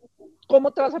 entonces,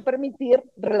 ¿cómo te vas a permitir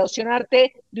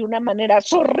relacionarte de una manera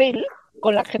zorril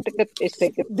con la gente que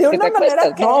de una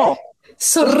manera que no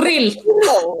zorril?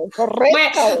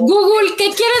 Correcto. Google, ¿qué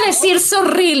quiere decir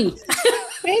zorril?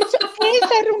 Eso puede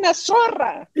ser una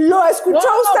zorra. Lo escuchó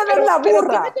usted en la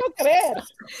burra. ¿Qué me tengo que ver?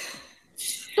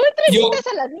 Tú entrevistas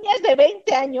a las niñas de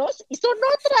 20 años y son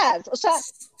otras, o sea,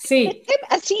 sí.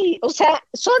 Así, o sea,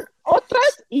 son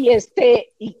otras y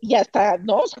hasta,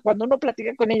 ¿no? O sea, cuando uno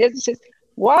platica con ellas dices,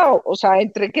 wow, o sea,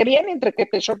 entre que viene, entre que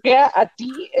te choquea a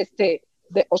ti,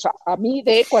 o sea, a mí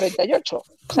de 48.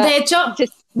 O sea, de hecho,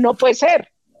 dices, no puede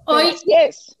ser. Hoy así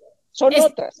es, son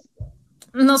otras.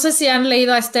 No sé si han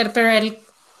leído a Esther Perel,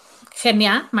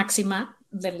 genia máxima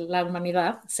de la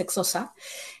humanidad, sexosa.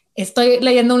 Estoy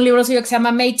leyendo un libro suyo que se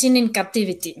llama Mating in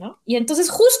Captivity, ¿no? Y entonces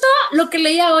justo lo que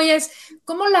leía hoy es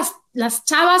cómo las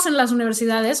chavas en las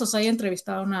universidades, o sea, he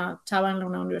entrevistado a una chava en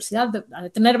una universidad de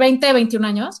tener 20, 21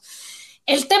 años,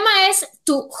 el tema es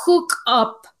to hook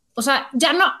up, o sea,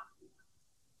 ya no,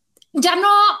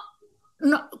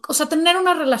 o sea, tener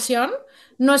una relación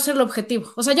no es el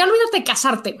objetivo, o sea, ya olvídate de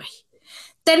casarte, güey.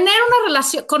 Tener una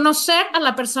relación, conocer a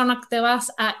la persona que te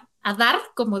vas a dar,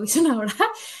 como dicen ahora,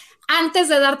 antes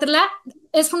de dártela,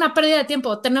 es una pérdida de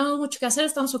tiempo. Tenemos mucho que hacer,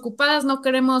 estamos ocupadas, no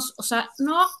queremos, o sea,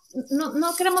 no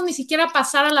queremos ni siquiera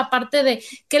pasar a la parte de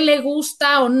qué le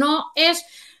gusta o no.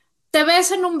 Te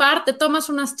ves en un bar, te tomas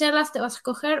unas chelas, te vas a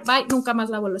coger, bye, nunca más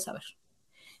la vuelves a ver.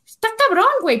 Está cabrón,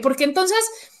 güey, porque entonces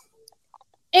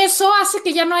eso hace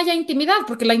que ya no haya intimidad,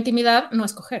 porque la intimidad no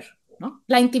es coger, ¿no?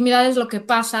 La intimidad es lo que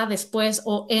pasa después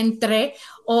o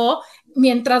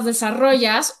mientras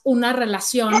desarrollas una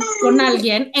relación con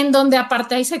alguien en donde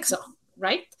aparte hay sexo,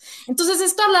 ¿right? Entonces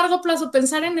esto a largo plazo,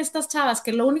 pensar en estas chavas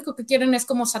que lo único que quieren es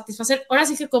como satisfacer, ahora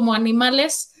sí que como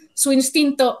animales, su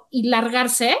instinto y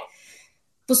largarse,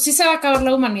 pues sí se va a acabar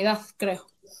la humanidad, creo.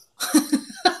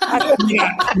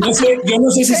 Mira, yo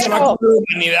no sé si se va a acabar la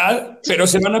humanidad, pero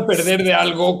se van a perder de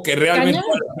algo que realmente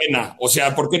vale la pena. O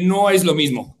sea, porque no es lo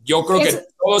mismo. Yo creo que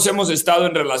todos hemos estado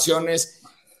en relaciones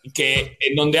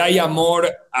en donde hay amor,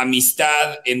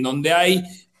 amistad, en donde hay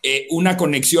una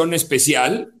conexión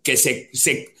especial que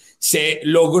se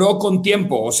logró con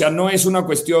tiempo. O sea, no es una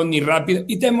cuestión ni rápida.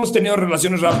 Y hemos tenido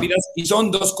relaciones rápidas y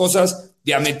son dos cosas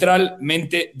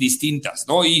diametralmente distintas,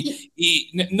 ¿no?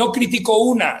 Y no critico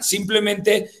una,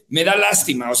 simplemente me da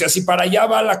lástima. O sea, si para allá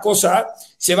va la cosa,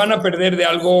 se van a perder de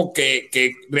algo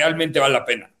que realmente vale la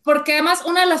pena. Porque además,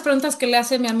 una de las preguntas que le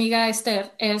hace mi amiga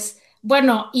Esther es,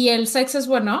 bueno, ¿y el sexo es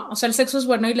bueno? O sea, el sexo es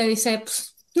bueno, y le dice,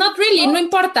 pues, not really, no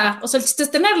importa, o sea, el chiste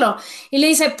es tenerlo. Y le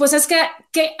dice, pues es que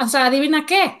o sea, adivina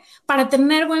qué, para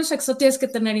tener buen sexo tienes que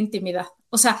tener intimidad,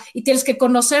 o sea, y tienes que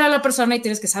conocer a la persona y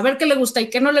tienes que saber qué le gusta y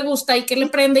qué no le gusta y qué le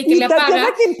prende y qué le apaga. Y te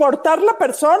tiene que importar la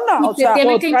persona, o sea, te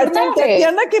tiene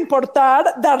que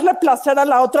importar darle placer a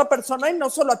la otra persona y no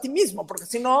solo a ti mismo, porque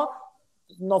si no,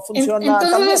 no funciona.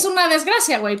 Entonces es una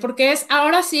desgracia, güey, porque es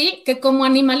ahora sí que como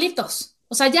animalitos,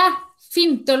 o sea, ya,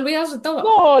 fin, te olvidas de todo.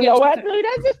 No, lo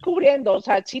irás descubriendo, o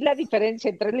sea, sí la diferencia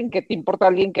entre alguien que te importa a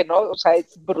alguien que no, o sea,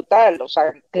 es brutal, o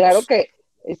sea, claro que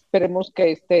esperemos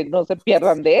que no se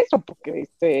pierdan de eso, porque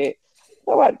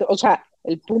no, o sea,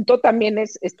 el punto también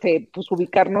es pues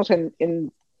ubicarnos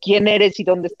en quién eres y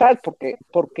dónde estás,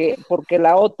 porque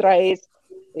la otra es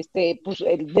pues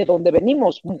de dónde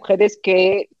venimos, mujeres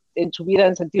que en su vida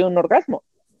han sentido un orgasmo.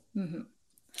 Uh-huh.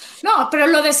 No, pero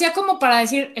lo decía como para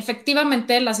decir,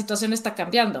 efectivamente la situación está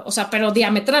cambiando, o sea, pero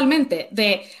diametralmente,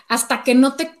 de hasta que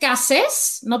no te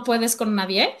cases, no puedes con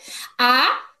nadie, a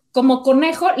como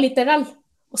conejo literal,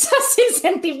 o sea, sin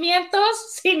sentimientos,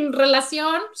 sin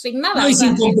relación, sin nada. No, y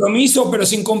sin compromiso, pero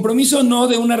sin compromiso no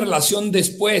de una relación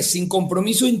después, sin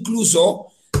compromiso incluso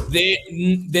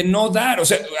de no dar. O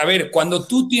sea, a ver, cuando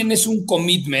tú tienes un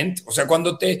commitment, o sea,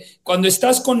 cuando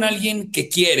estás con alguien que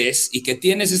quieres y que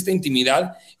tienes esta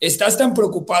intimidad, estás tan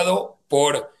preocupado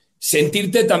por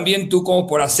sentirte también tú como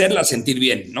por hacerla sentir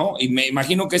bien, ¿no? Y me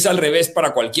imagino que es al revés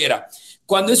para cualquiera.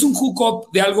 Cuando es un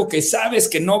hook-up de algo que sabes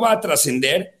que no va a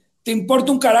trascender, te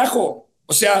importa un carajo.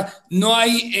 O sea, no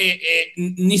hay,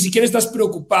 ni siquiera estás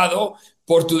preocupado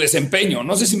por tu desempeño.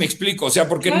 No sé si me explico. O sea,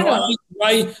 porque claro,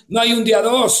 no hay un día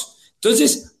dos.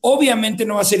 Entonces, obviamente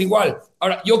no va a ser igual.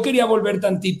 Ahora, yo quería volver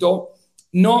tantito.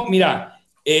 No, mira,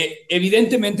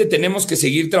 evidentemente tenemos que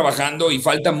seguir trabajando y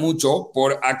falta mucho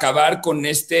por acabar con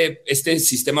este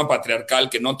sistema patriarcal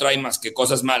que no trae más que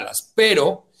cosas malas.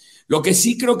 Pero lo que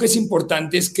sí creo que es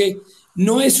importante es que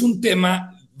no es un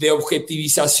tema de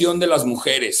objetivización de las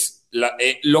mujeres.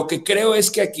 Lo que creo es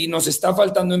que aquí nos está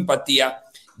faltando empatía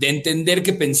de entender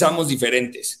que pensamos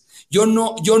diferentes. Yo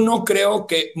no creo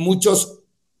que muchos,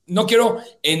 no quiero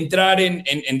entrar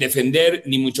en defender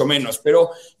ni mucho menos,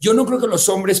 pero yo no creo que los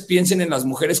hombres piensen en las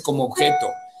mujeres como objeto,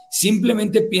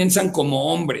 simplemente piensan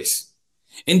como hombres.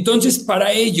 Entonces,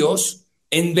 para ellos,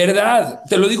 en verdad,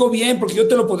 te lo digo bien porque yo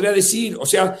te lo podría decir, o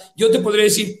sea, yo te podría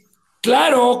decir,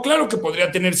 Claro que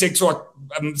podría tener sexo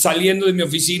saliendo de mi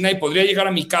oficina y podría llegar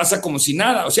a mi casa como si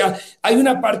nada. O sea, hay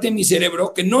una parte de mi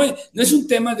cerebro que no es un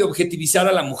tema de objetivizar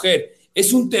a la mujer,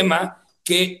 es un tema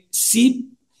que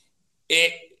sí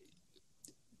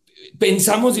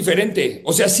pensamos diferente.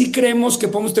 O sea, sí creemos que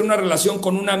podemos tener una relación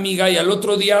con una amiga y al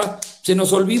otro día se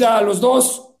nos olvida a los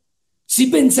dos. Sí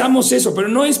pensamos eso, pero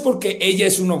no es porque ella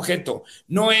es un objeto,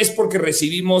 no es porque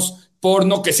recibimos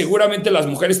porno, que seguramente las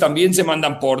mujeres también se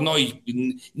mandan porno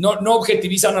y no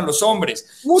objetivizan a los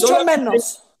hombres. Mucho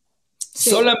menos.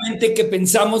 Solamente que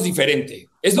pensamos diferente.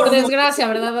 Es Por normal. desgracia,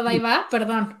 ¿verdad, Adaiva?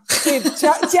 Perdón. Sí,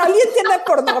 si alguien tiene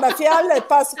pornografía,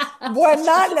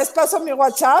 les paso mi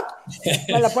WhatsApp,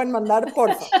 me la pueden mandar,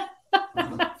 por favor.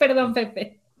 Perdón,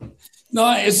 Pepe.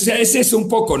 No, es un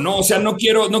poco, ¿no? O sea, no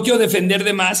quiero defender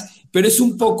de más, pero es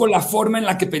un poco la forma en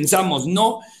la que pensamos.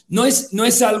 No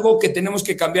es algo que tenemos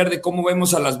que cambiar de cómo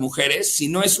vemos a las mujeres,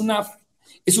 sino es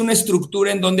una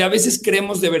estructura en donde a veces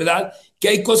creemos de verdad que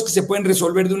hay cosas que se pueden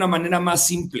resolver de una manera más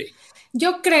simple.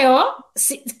 Yo creo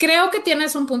que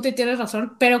tienes un punto y tienes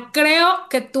razón, pero creo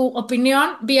que tu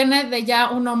opinión viene de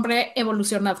ya un hombre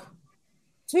evolucionado.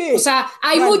 Sí. O sea,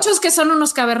 hay muchos que son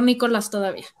unos cavernícolas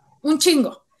todavía, un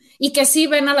chingo. Y que sí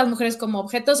ven a las mujeres como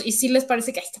objetos y sí les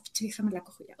parece que, ay, esta pinche vieja me la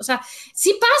cojo ya. O sea,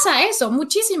 sí pasa eso,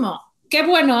 muchísimo. Qué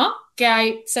bueno que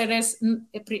hay seres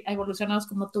evolucionados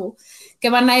como tú que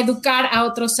van a educar a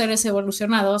otros seres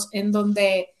evolucionados en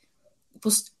donde,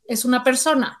 pues, es una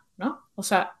persona, ¿no? O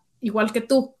sea, igual que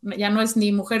tú, ya no es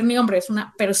ni mujer ni hombre, es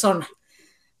una persona.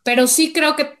 Pero sí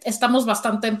creo que estamos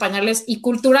bastante en pañales y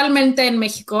culturalmente en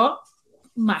México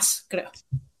más, creo.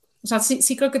 O sea,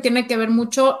 sí creo que tiene que ver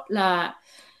mucho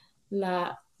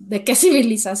de qué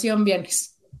civilización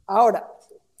vienes. Ahora,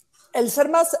 el ser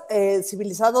más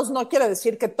civilizados no quiere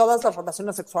decir que todas las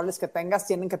relaciones sexuales que tengas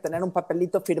tienen que tener un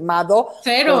papelito firmado.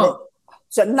 Pero, o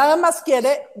sea, nada más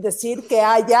quiere decir que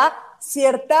haya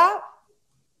cierta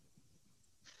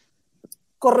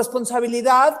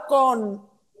corresponsabilidad con...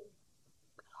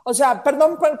 O sea,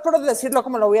 perdón por decirlo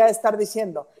como lo voy a estar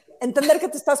diciendo. Entender que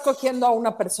te estás cogiendo a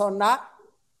una persona,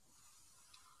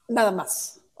 nada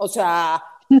más. O sea...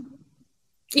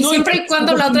 Y siempre y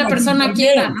cuando la otra persona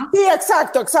quiera, ¿no? Sí,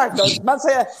 exacto. O sea,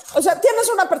 tienes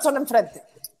una persona enfrente,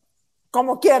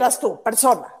 como quieras tú,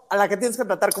 persona, a la que tienes que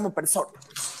tratar como persona.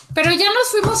 Pero ya nos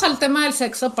fuimos al tema del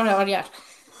sexo para variar.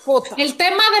 Puta. El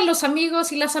tema de los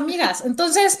amigos y las amigas.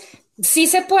 Entonces, sí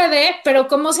se puede, pero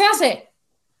 ¿cómo se hace?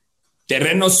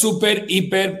 Terreno súper,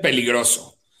 hiper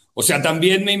peligroso. O sea,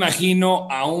 también me imagino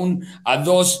a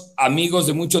dos amigos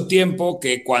de mucho tiempo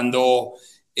que cuando,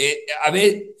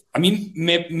 a mí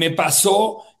me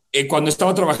pasó, cuando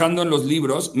estaba trabajando en los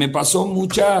libros, me pasó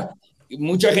mucha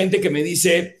gente que me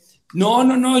dice,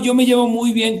 no, yo me llevo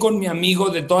muy bien con mi amigo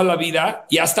de toda la vida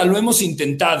y hasta lo hemos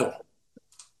intentado.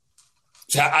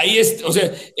 O sea, ahí es, o sea,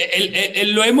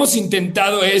 lo hemos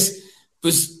intentado es,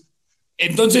 pues,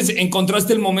 entonces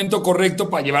encontraste el momento correcto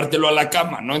para llevártelo a la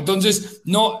cama, ¿no? Entonces,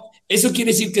 no, eso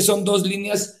quiere decir que son dos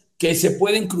líneas que se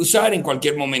pueden cruzar en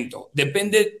cualquier momento.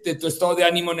 Depende de tu estado de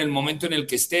ánimo en el momento en el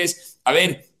que estés. A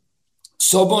ver,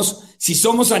 si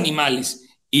somos animales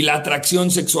y la atracción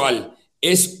sexual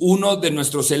es uno de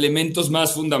nuestros elementos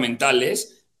más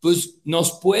fundamentales, pues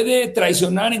nos puede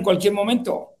traicionar en cualquier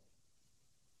momento.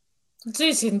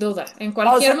 Sí, sin duda. En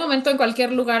cualquier momento, en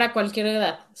cualquier lugar, a cualquier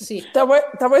edad. Sí. Te voy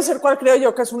a decir cuál creo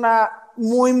yo que es una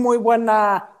muy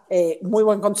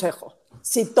buen consejo.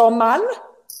 Si toman,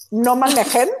 no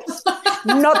manejen,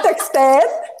 no texten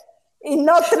y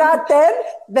no traten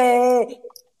de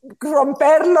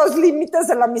romper los límites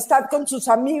de la amistad con sus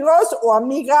amigos o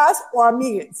amigas o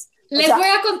amigues. Les voy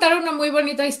a contar una muy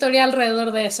bonita historia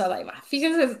alrededor de eso, Daiva.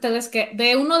 Fíjense ustedes que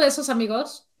de uno de esos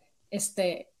amigos,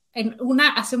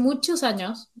 hace muchos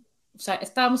años, o sea,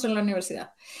 estábamos en la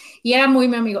universidad y era muy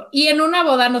mi amigo. Y en una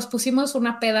boda nos pusimos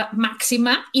una peda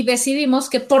máxima y decidimos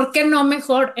que por qué no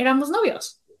mejor éramos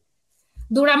novios.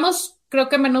 Duramos, creo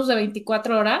que menos de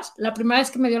 24 horas. La primera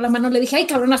vez que me dio la mano le dije, ay,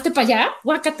 cabrón, hazte para allá,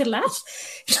 guácatelas.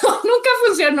 No, nunca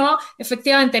funcionó.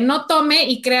 Efectivamente, no tome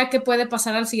y crea que puede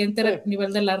pasar al siguiente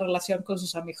nivel de la relación con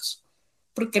sus amigos,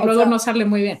 porque luego no sale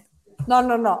muy bien.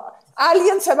 No.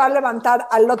 Alguien se va a levantar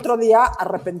al otro día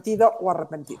arrepentido o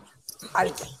arrepentido.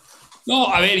 Alguien. No,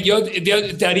 a ver, yo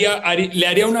le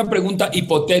haría una pregunta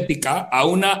hipotética a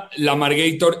la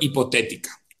Margator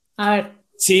hipotética. A ver.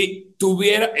 Si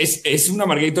tuviera, es una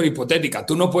Margator hipotética,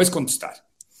 tú no puedes contestar.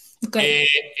 Okay.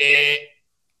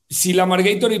 Si la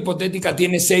Margator hipotética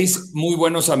tiene 6 muy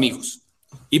buenos amigos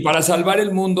y para salvar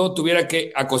el mundo tuviera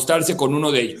que acostarse con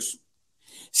uno de ellos,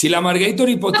 Si la Margator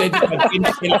hipotética tiene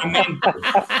en la mente,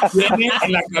 tiene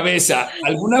en la cabeza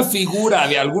alguna figura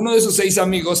de alguno de esos 6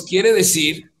 amigos, quiere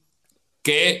decir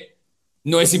que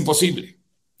no es imposible.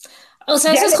 O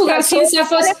sea, eso es jugar sin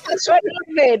zafos. Ya le pasó el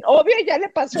orden, obvio, ya le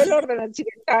pasó el orden. Así,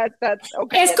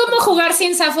 okay, es como jugar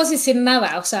sin zafos y sin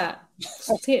nada, o sea,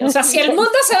 sí, o sea, si el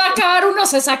mundo se va a acabar, uno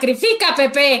se sacrifica,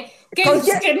 Pepe. Que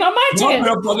no manches.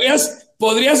 No, pero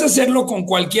podrías hacerlo con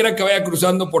cualquiera que vaya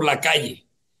cruzando por la calle.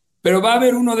 Pero va a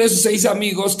haber uno de esos 6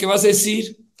 amigos que vas a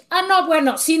decir. No,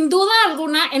 bueno, sin duda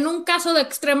alguna, en un caso de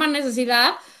extrema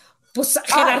necesidad, pues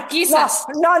jerarquizas.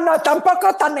 No,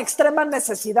 tampoco tan extrema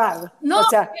necesidad. No, o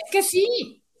sea, es que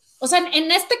sí. O sea,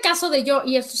 en este caso de yo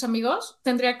y estos amigos,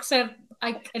 tendría que ser,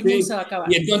 el mundo se va a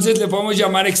acabar. Y entonces le podemos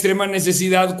llamar extrema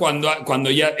necesidad cuando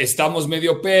ya estamos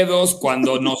medio pedos,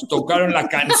 cuando nos tocaron la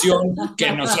canción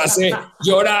que nos hace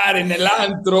llorar en el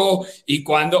antro, y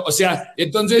cuando, o sea,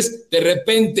 entonces de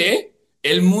repente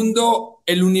el mundo,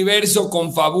 el universo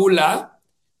confabula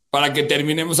para que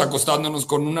terminemos acostándonos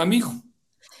con un amigo.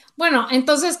 Bueno,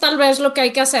 entonces tal vez lo que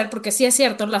hay que hacer, porque sí es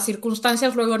cierto, las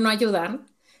circunstancias luego no ayudan,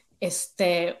 es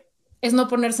no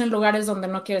ponerse en lugares donde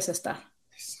no quieres estar,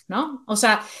 ¿no? O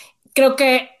sea, creo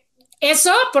que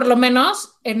eso, por lo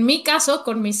menos, en mi caso,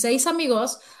 con mis 6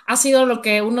 amigos, ha sido lo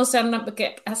que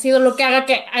ha sido lo que haga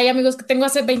que hay amigos que tengo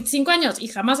hace 25 años y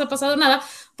jamás ha pasado nada,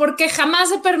 porque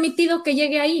jamás he permitido que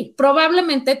llegue ahí.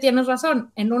 Probablemente tienes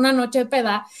razón, en una noche de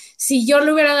peda, si yo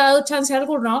le hubiera dado chance a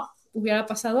alguno, hubiera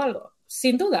pasado algo.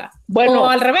 Sin duda. Bueno, o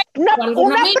al revés. Una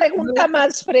pregunta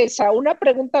más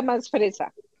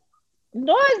fresa.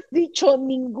 ¿No has dicho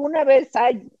ninguna vez,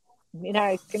 ay,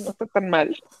 mira, es que no está tan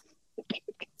mal?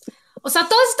 O sea,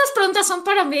 todas estas preguntas son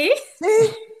para mí.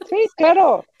 Sí,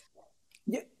 claro.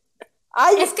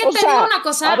 Es que te digo una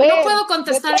cosa, ver, no puedo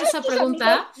contestar esa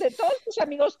pregunta. Amigos, de todos tus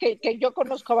amigos que yo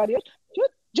conozco varios,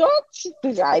 yo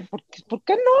pues, ay, ¿por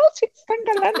qué no? Si están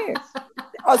galanes.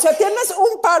 O sea, tienes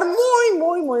un par muy,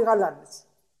 muy, muy galanes.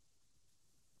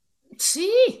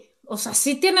 Sí, o sea,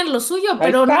 sí tienen lo suyo,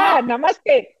 pero no. Nada más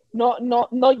que no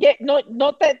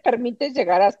te permites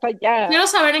llegar hasta allá. Quiero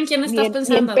saber en quién estás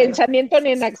pensando. Ni en pensamiento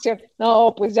ni en acción.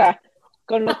 No, pues ya,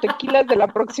 con los tequilas de la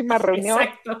próxima reunión.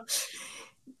 Exacto.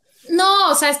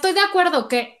 No, o sea, estoy de acuerdo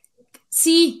que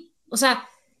sí, o sea,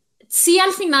 sí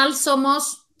al final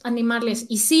somos animales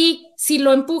y sí, si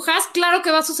lo empujas, claro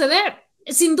que va a suceder,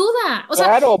 sin duda. O sea,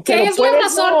 claro, que es la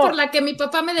razón por la que mi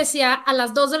papá me decía a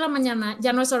las 2 de la mañana,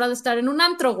 ya no es hora de estar en un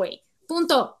antro, güey,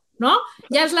 punto, ¿no?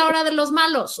 Ya es la hora de los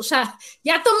malos, o sea,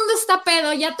 ya todo el mundo está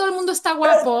pedo, ya todo el mundo está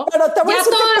guapo, pero te voy a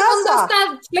decir todo qué el mundo pasa.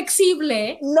 está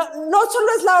flexible. No solo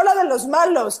es la hora de los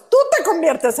malos, tú te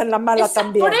conviertes en la mala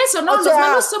también. Por eso, ¿no? Los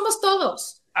malos somos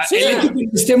todos. Sí. El hecho de que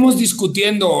estemos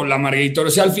discutiendo, la Margator,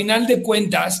 o sea, al final de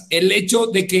cuentas, el hecho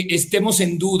de que estemos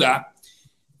en duda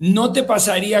no te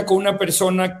pasaría con una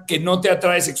persona que no te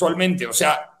atrae sexualmente. O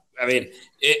sea, a ver,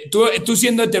 tú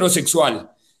siendo heterosexual,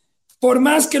 por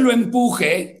más que lo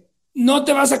empuje, no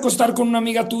te vas a acostar con una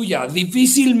amiga tuya,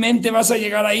 difícilmente vas a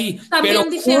llegar ahí. También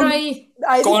difiero ahí.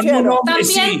 Con un hombre,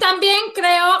 también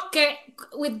creo que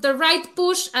with the right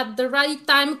push at the right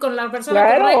time, con la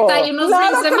persona correcta y unos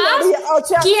drinks de más, o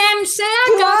sea, quien sea,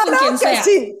 acaba con quien sea.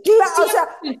 Sí, o sea,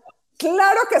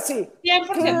 claro que sí.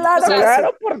 100%.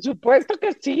 Claro, por supuesto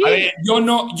que sí. A ver,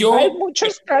 hay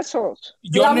muchos casos.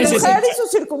 La mujer y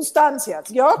sus circunstancias.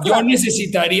 Yo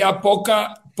necesitaría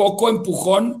poco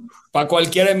empujón para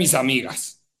cualquiera de mis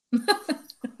amigas.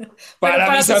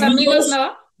 Para mis amigos,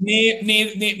 ¿no?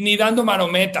 Ni dando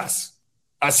marometas.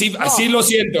 Así lo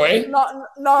siento, ¿eh?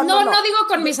 No digo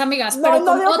con mis amigas, pero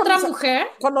con otra mujer.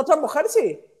 Con otra mujer,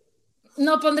 sí.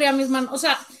 No pondría mis manos. O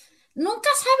sea, nunca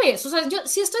sabes. O sea, yo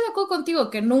sí estoy de acuerdo contigo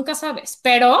que nunca sabes,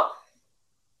 pero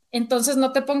entonces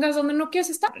no te pongas donde no quieres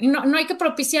estar. Y no hay que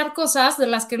propiciar cosas de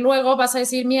las que luego vas a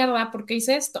decir, mierda, ¿por qué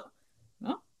hice esto?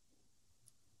 ¿No?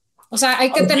 O sea,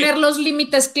 hay que tener los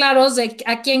límites claros de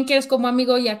a quién quieres como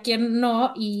amigo y a quién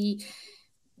no, y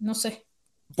no sé.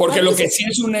 Porque lo que sí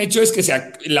es un hecho es que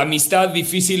la amistad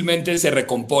difícilmente se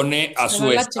recompone a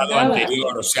su estado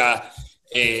anterior. O sea,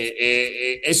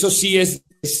 eso sí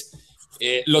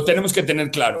lo tenemos que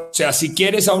tener claro. O sea, si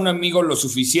quieres a un amigo lo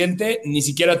suficiente, ni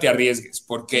siquiera te arriesgues,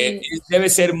 porque debe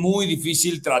ser muy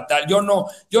difícil tratar. Yo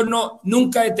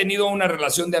nunca he tenido una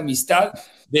relación de amistad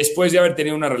después de haber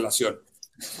tenido una relación.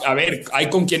 A ver, hay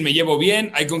con quien me llevo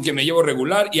bien, hay con quien me llevo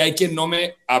regular y hay quien no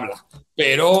me habla,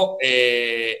 pero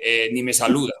ni me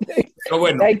saluda. Pero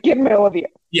bueno. Hay quien me odia.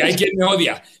 Y hay quien me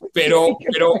odia, pero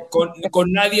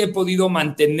con nadie he podido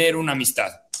mantener una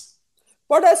amistad.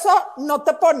 Por eso no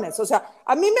te pones. O sea,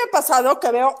 a mí me ha pasado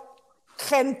que veo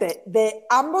gente de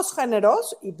ambos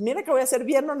géneros, y mire que voy a ser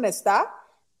bien honesta,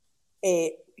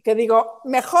 que digo,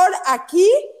 mejor aquí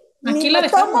ni la me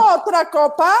dejamos. tomo otra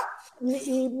copa,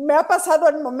 y me ha pasado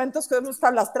en momentos que hemos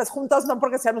estado las tres juntas, no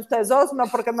porque sean ustedes dos, no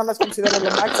porque no las considero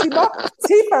lo máximo,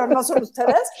 sí, pero no son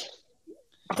ustedes,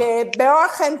 que veo a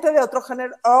gente de otro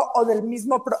género o del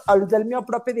mismo, del mío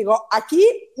propio y digo, aquí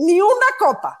ni una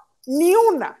copa, ni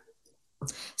una.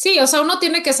 Sí, o sea, uno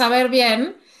tiene que saber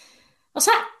bien, o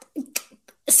sea,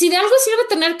 si de algo sirve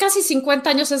tener casi 50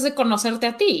 años es de conocerte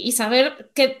a ti y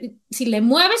saber que si le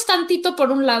mueves tantito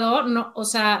por un lado, no, o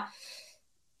sea,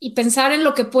 y pensar en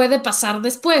lo que puede pasar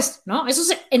después, ¿no? Eso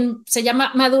se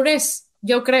llama madurez,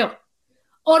 yo creo.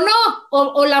 O no,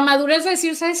 o la madurez de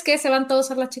decir, ¿sabes qué? Se van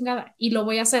todos a la chingada y lo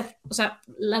voy a hacer. O sea,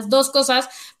 las dos cosas,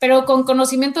 pero con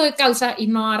conocimiento de causa y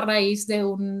no a raíz de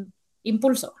un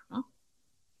impulso, ¿no?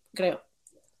 Creo.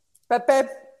 Pepe,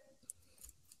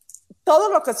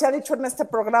 todo lo que se ha dicho en este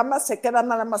programa se queda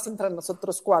nada más entre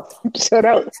nosotros cuatro.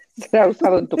 Será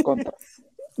usado en tu contra.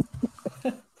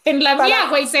 En la mía,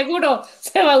 güey, seguro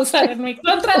se va a usar en mi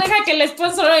contra. Deja que el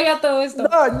sponsor oiga todo esto.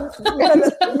 No,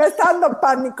 me está dando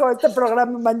pánico este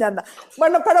programa mañana.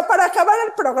 Bueno, pero para acabar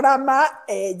el programa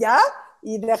ya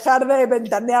y dejar de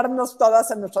ventanearnos todas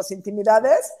en nuestras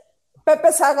intimidades,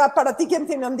 Pepe Zaga, ¿para ti quién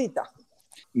tiene ondita?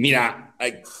 Mira,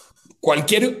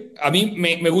 a mí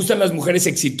me gustan las mujeres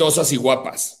exitosas y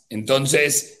guapas.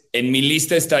 Entonces, en mi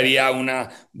lista estaría una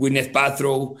Gwyneth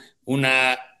Paltrow,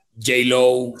 una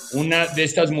J-Lo, una de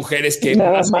estas mujeres que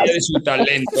más allá de su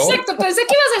talento. Exacto, pensé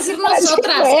que ibas a decir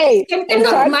nosotras. Gente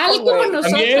normal como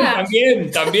nosotras.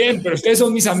 También, pero ustedes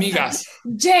son mis amigas.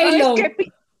 J-Lo.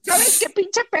 ¿Sabes qué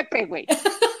pinche Pepe, güey?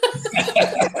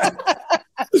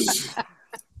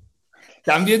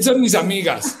 También son mis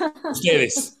amigas,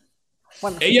 ustedes.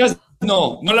 Bueno. Ellas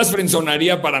no las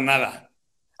frenzonaría para nada.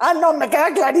 Ah, no, me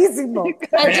queda clarísimo.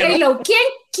 A J-Lo. ¿Quién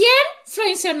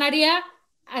frenzonaría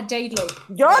a J-Lo?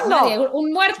 Yo Nadie. no.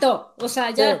 Un muerto. O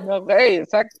sea, ya. Sí, okay,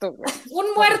 exacto.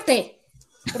 Un muerte.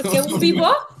 Porque un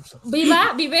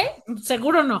vive,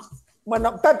 seguro no.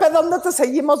 Bueno, Pepe, ¿dónde te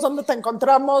seguimos? ¿Dónde te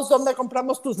encontramos? ¿Dónde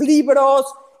compramos tus libros?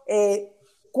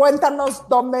 Cuéntanos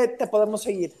dónde te podemos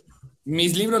seguir.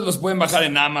 Mis libros los pueden bajar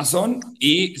en Amazon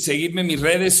y seguirme en mis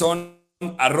redes son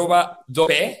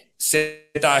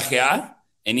 @PZAGA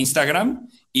en Instagram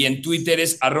y en Twitter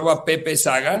es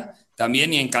 @PepeSaga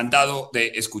también, y encantado de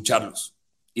escucharlos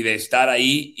y de estar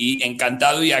ahí y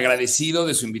encantado y agradecido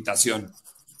de su invitación.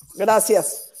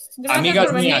 Gracias. Gracias amigas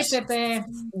por venir, mías. Pepe.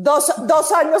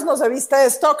 2 años nos debiste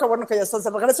esto, qué bueno que ya estás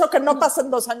de regreso, que no pasen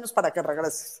 2 años para que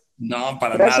regreses. No,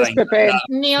 para Gracias, nada. Pepe.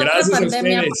 Ni otra Gracias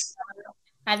pandemia. a ustedes.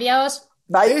 Adiós.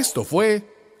 Bye. Esto fue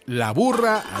La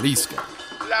Burra Arisca.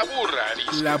 La Burra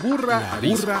Arisca. La Burra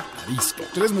Arisca.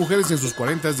 3 mujeres en sus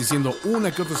 40 diciendo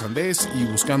una que otra sandez y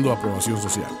buscando aprobación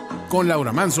social. Con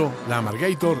Laura Manso, la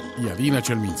Amargator y Adina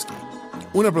Chelminsky.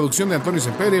 Una producción de Antonio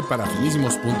Sempere para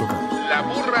finísimos.com. La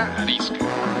Burra Arisca.